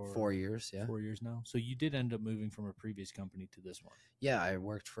for 4 years. Yeah, 4 years now. So you did end up moving from a previous company to this one. Yeah, I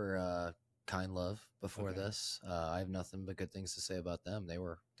worked for Kind Love before this. I have nothing but good things to say about them. They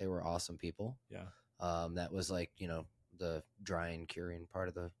were awesome people. Yeah. That was like, the drying, curing part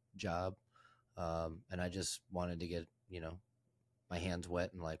of the job. And I just wanted to get, my hands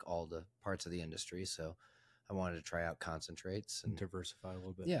wet in like all the parts of the industry. So I wanted to try out concentrates and diversify a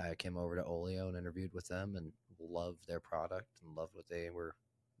little bit. Yeah. I came over to Olio and interviewed with them and loved their product and loved what they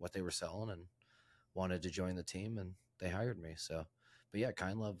were selling and wanted to join the team, and they hired me. So, but yeah,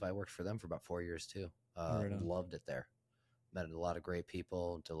 Kind Love, I worked for them for about 4 years too. Right on. Loved it there. Met a lot of great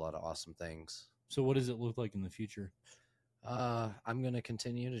people, did a lot of awesome things. So what does it look like in the future? I'm going to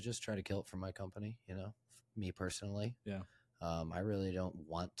continue to just try to kill it for my company, you know, me personally. Yeah. I really don't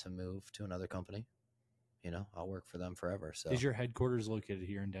want to move to another company. You know, I'll work for them forever. So is your headquarters located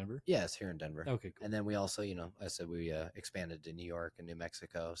here in Denver? Yeah, it's here in Denver. Okay, cool. And then we also, you know, I said we expanded to New York and New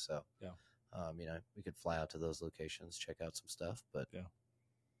Mexico. So, yeah, you know, we could fly out to those locations, check out some stuff. But yeah.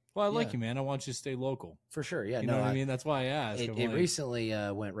 Well, I like you, man. I want you to stay local. For sure. Yeah. You know what I mean? That's why I asked. It recently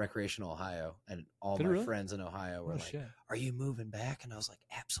went recreational Ohio, and all my friends in Ohio were like, "Are you moving back?" And I was like,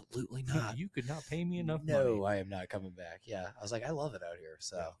 "Absolutely not. You could not pay me enough money. No, I am not coming back." Yeah. I was like, "I love it out here."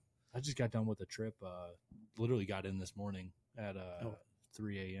 So I just got done with a trip. Literally got in this morning at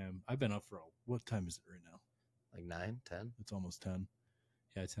 3 a.m. I've been up for what time is it right now? Like 9, 10? It's almost 10.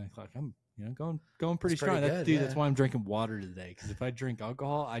 Yeah, 10 o'clock. I'm going pretty strong. That's why I'm drinking water today. Because if I drink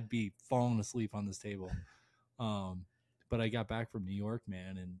alcohol, I'd be falling asleep on this table. But I got back from New York,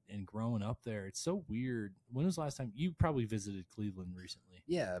 man, and growing up there, it's so weird. When was the last time you probably visited Cleveland recently?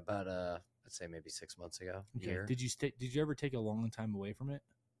 Yeah, about I'd say maybe 6 months ago. Okay. Did you ever take a long time away from it?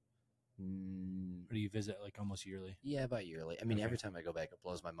 Or do you visit like almost yearly? Yeah, about yearly. I mean, every time I go back, it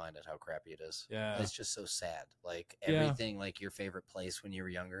blows my mind at how crappy it is. Yeah. It's just so sad. Like everything, like your favorite place when you were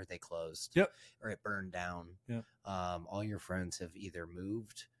younger, they closed. Yep. Or it burned down. Yep. All your friends have either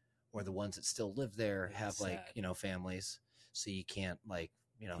moved, or the ones that still live there have sad. like, you know, families. So you can't like,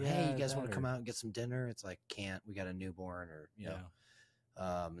 you know, hey, you guys want to come out and get some dinner? It's like, can't. We got a newborn, or, you know.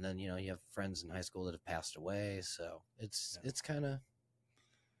 And then, you know, you have friends in high school that have passed away. So it's kind of,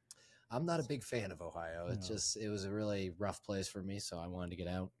 I'm not a big fan of Ohio. It was a really rough place for me, so I wanted to get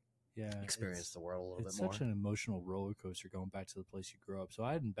out, experience the world a little bit more. It's such an emotional roller coaster going back to the place you grew up. So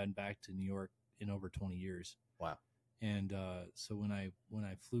I hadn't been back to New York in over 20 years. Wow. And so when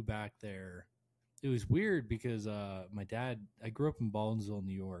I flew back there, it was weird because my dad, I grew up in Baldwinsville,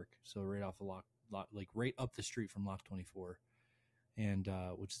 New York, so right off the like right up the street from Lock 24, and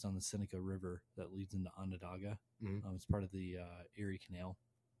which is on the Seneca River that leads into Onondaga. Mm-hmm. It's part of the Erie Canal.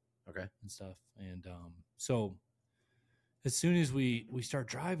 Okay. And stuff. And so as soon as we start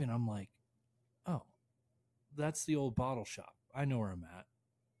driving, I'm like, oh, that's the old bottle shop. I know where I'm at.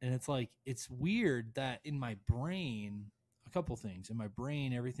 And it's like, it's weird that in my brain, a couple things. In my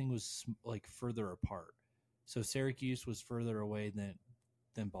brain, everything was like further apart. So Syracuse was further away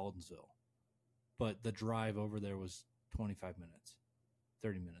than Baldwinsville. But the drive over there was 25 minutes,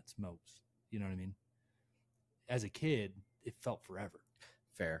 30 minutes most. You know what I mean? As a kid, it felt forever.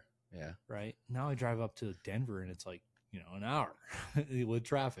 Fair. Yeah. Right. Now I drive up to Denver and it's like, you know, an hour with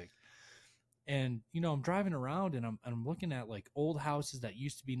traffic. And, you know, I'm driving around and I'm looking at like old houses that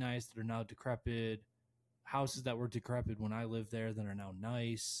used to be nice that are now decrepit, houses that were decrepit when I lived there that are now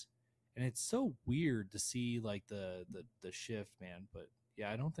nice. And it's so weird to see like the shift, man. But yeah,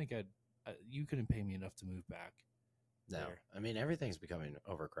 I don't think you couldn't pay me enough to move back. No. There. I mean, everything's becoming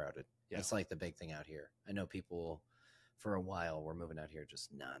overcrowded. Yeah. It's like the big thing out here. I know people for a while we're moving out here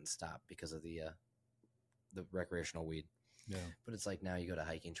just nonstop because of the recreational weed. Yeah. But it's like now you go to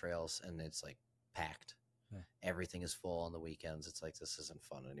hiking trails and it's like packed. Yeah. Everything is full on the weekends. It's like, this isn't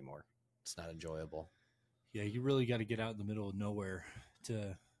fun anymore. It's not enjoyable. Yeah, you really got to get out in the middle of nowhere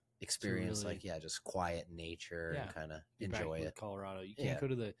to experience really, just quiet nature and kind of enjoy it. Colorado. You can't go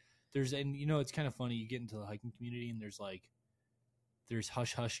to and you know, it's kind of funny. You get into the hiking community and there's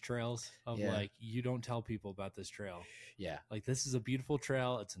hush hush trails of like, you don't tell people about this trail. Yeah. Like, this is a beautiful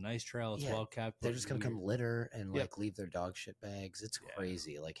trail. It's a nice trail. It's well kept. They're just going to come litter and like leave their dog shit bags. It's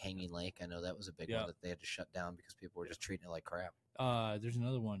crazy. Like Hanging Lake. I know that was a big one that they had to shut down because people were just treating it like crap. There's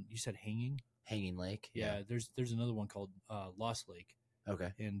another one. You said Hanging Lake. Yeah. There's another one called Lost Lake.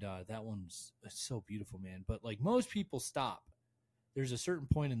 Okay. And that one's so beautiful, man. But like, most people stop. There's a certain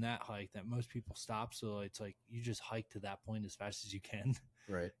point in that hike that most people stop. So it's like, you just hike to that point as fast as you can.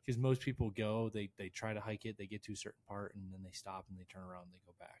 Right. Because most people go, they try to hike it, they get to a certain part and then they stop and they turn around and they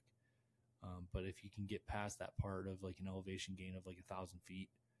go back. But if you can get past that part of like an elevation gain of like 1,000 feet,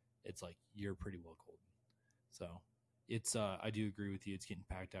 it's like, you're pretty well golden. So it's, I do agree with you. It's getting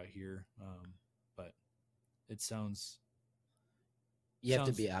packed out here. But it sounds, you have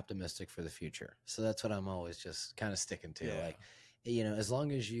to be optimistic for the future. So that's what I'm always just kind of sticking to. Like, you know, as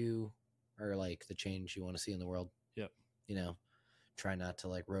long as you are like the change you want to see in the world, you know, try not to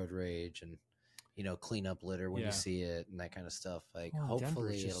like road rage and, you know, clean up litter when you see it and that kind of stuff. Like,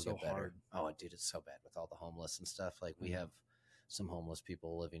 hopefully it'll get better. Hard. Oh, dude, it's so bad with all the homeless and stuff. Like, we have some homeless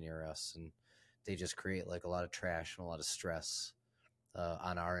people living near us and they just create like a lot of trash and a lot of stress.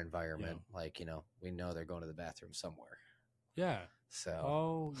 on our environment. Like, we know they're going to the bathroom somewhere. Yeah. So.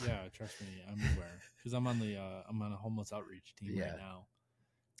 Oh yeah, trust me, I'm aware because I'm on a homeless outreach team right now.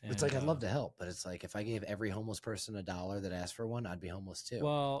 And it's like I'd love to help, but it's like if I gave every homeless person $1 that asked for one, I'd be homeless too.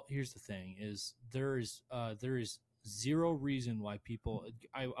 Well, here's the thing: is there is zero reason why people.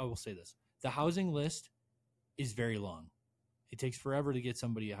 I will say this: the housing list is very long. It takes forever to get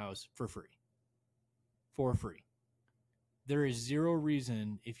somebody a house for free. For free. There is zero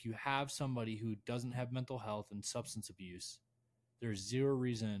reason if you have somebody who doesn't have mental health and substance abuse, there's zero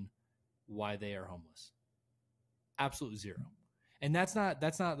reason why they are homeless. Absolutely zero. And that's not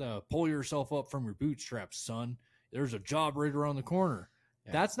the pull yourself up from your bootstraps, son. There's a job right around the corner.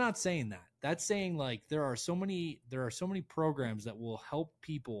 Yeah. That's not saying that. That's saying like there are so many programs that will help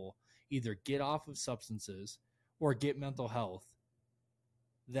people either get off of substances or get mental health,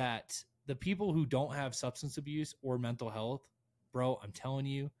 that the people who don't have substance abuse or mental health, bro, I'm telling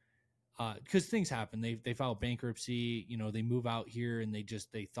you, because things happen. They file bankruptcy, they move out here and they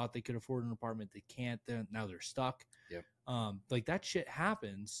thought they could afford an apartment. They can't. Now they're stuck. Yep. Like that shit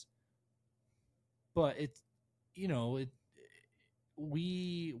happens. But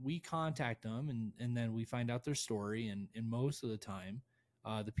we contact them and then we find out their story. And most of the time,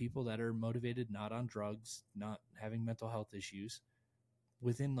 the people that are motivated, not on drugs, not having mental health issues,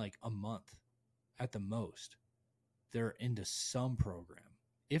 within like a month at the most, they're into some program,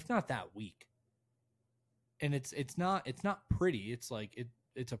 if not that week. And it's not pretty. It's like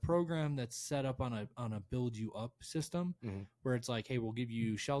it's a program that's set up on a build you up system, where it's like, hey, we'll give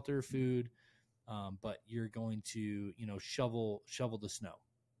you shelter, food, but you're going to shovel the snow,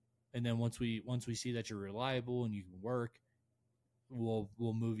 and then once we see that you're reliable and you can work, we'll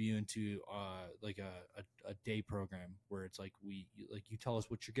move you into like a day program where it's like you tell us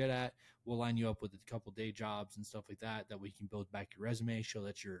what you're good at, we'll line you up with a couple day jobs and stuff like that we can build back your resume, show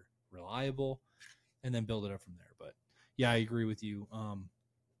that you're reliable, and then build it up from there. But yeah, I agree with you.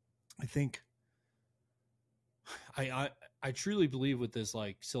 I think I truly believe with this,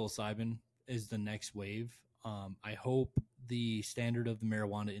 like, psilocybin is the next wave. I hope the standard of the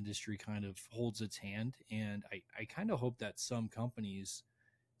marijuana industry kind of holds its hand, and I kind of hope that some companies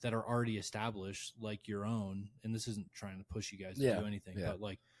that are already established, like your own, and this isn't trying to push you guys to do anything, but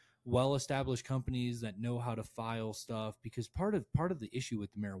like well-established companies that know how to file stuff, because part of the issue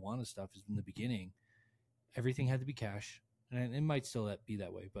with the marijuana stuff is in the beginning, everything had to be cash, and it might still be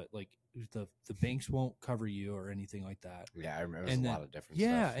that way, but like the banks won't cover you or anything like that. Yeah, I remember a lot of different stuff.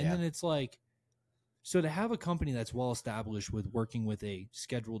 Yeah, and then it's like, so to have a company that's well established with working with a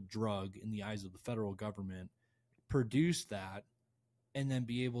scheduled drug in the eyes of the federal government, produce that, and then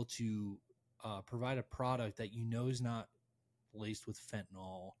be able to provide a product that is not laced with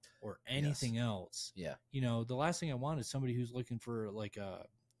fentanyl or anything else. Yeah. The last thing I want is somebody who's looking for like a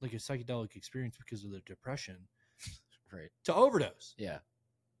psychedelic experience because of their depression, right, to overdose. Yeah.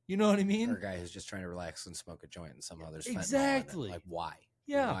 You know what I mean? Or a guy who's just trying to relax and smoke a joint and somehow there's fentanyl exactly. in it. Like, why?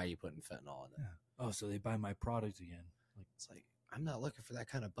 Yeah. Why are you putting fentanyl in it? Yeah. Oh, so they buy my product again. Like, it's like, I'm not looking for that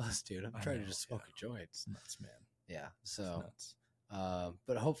kind of buzz, dude. I'm trying to just smoke a joint. It's nuts, man. Yeah. So,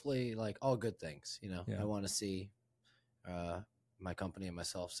 but hopefully, like, all good things, I want to see my company and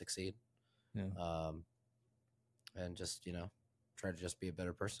myself succeed. Yeah. And just, try to just be a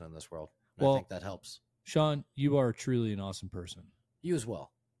better person in this world. Well, I think that helps. Sean, you are truly an awesome person. You as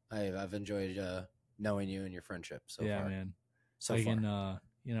well. I've enjoyed knowing you and your friendship so far. Yeah, man. So far.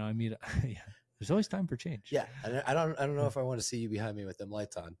 I mean, there's always time for change. Yeah. I don't know if I want to see you behind me with them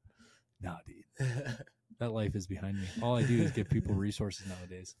lights on. Nah, dude. That life is behind me. All I do is give people resources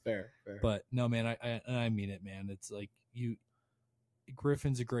nowadays. Fair. But no, man, I mean it, man. It's like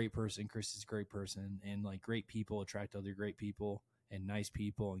Griffin's a great person. Chris is a great person. And like great people attract other great people and nice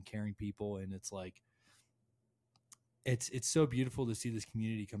people and caring people. And it's like, it's so beautiful to see this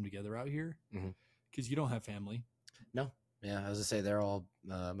community come together out here, because you don't have family. No. Yeah. I was gonna say they're all,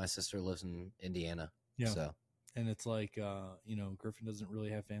 my sister lives in Indiana. Yeah. So. And it's like, Griffin doesn't really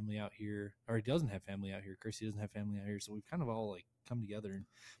have family out here, or he doesn't have family out here. Chrissy doesn't have family out here. So we've kind of all like come together.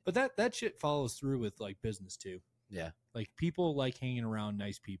 But that shit follows through with like business too. Yeah. Like people like hanging around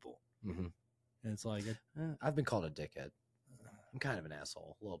nice people. Mm-hmm. And it's like, I've been called a dickhead. I'm kind of an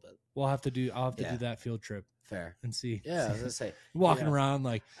asshole a little bit. I'll have to do that field trip. Fair. And see. Yeah. I was gonna say, walking around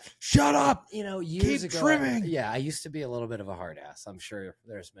like, shut up. Years keep ago, trimming. Yeah. I used to be a little bit of a hard ass. I'm sure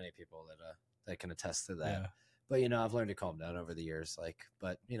there's many people that can attest to that. Yeah. But, I've learned to calm down over the years.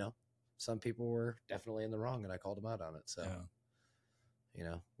 But some people were definitely in the wrong and I called them out on it. So,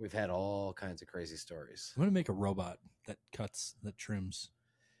 we've had all kinds of crazy stories. I'm going to make a robot that trims.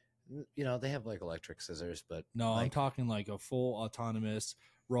 You know, they have like electric scissors, but No, like, I'm talking like a full autonomous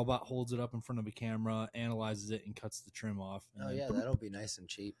robot holds it up in front of a camera, analyzes it, and cuts the trim off. And oh yeah, that'll be nice and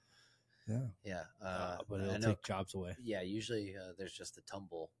cheap. Yeah. Yeah, but it'll take jobs away. Yeah, usually there's just a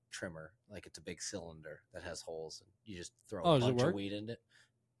tumble trimmer, like it's a big cylinder that has holes, and you just throw a bunch of weed in it.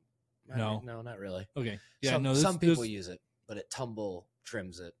 No, not really. Okay, yeah, some people use it, but it tumble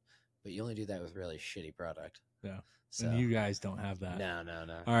trims it. But you only do that with really shitty product. Yeah, so and you guys don't have that. No.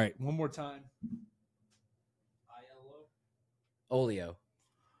 All right, one more time. Olio.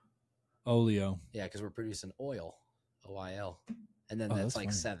 Yeah, because we're producing oil, OIL, and then that's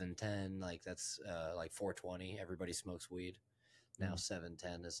like 710. Like that's like 420. Everybody smokes weed. Now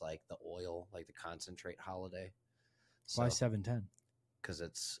 710 is like the oil, like the concentrate holiday. So, why 710? Because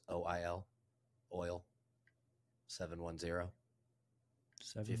it's OIL, oil. 710.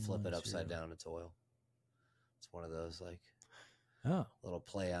 If you flip it upside down, it's oil. It's one of those like little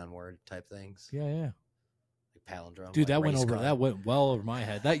play on word type things. Yeah. Like palindrome. Dude, like that went well over my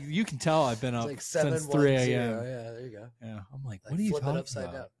head. That you can tell I've been up like since 3 a.m. Yeah, there you go. Yeah, I'm like, what are you talking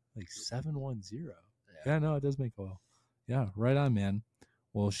about? Down. Like 710. Yeah, no, it does make oil. Yeah, right on, man.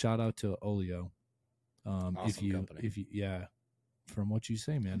 Well, shout out to Olio. Awesome company. If you, from what you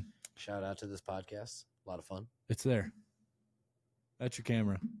say, man. Shout out to this podcast. A lot of fun. It's there. That's your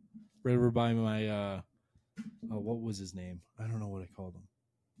camera. Right over by my what was his name? I don't know what I called him.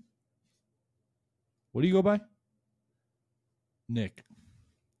 What do you go by? Nick.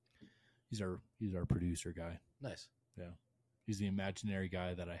 He's our producer guy. Nice. Yeah. He's the imaginary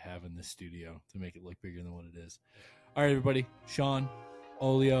guy that I have in the studio to make it look bigger than what it is. All right, everybody. Shaun,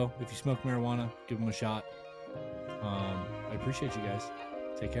 Olio, if you smoke marijuana, give him a shot. I appreciate you guys.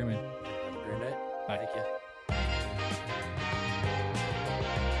 Take care, man. Have a great night. Bye. Thank you.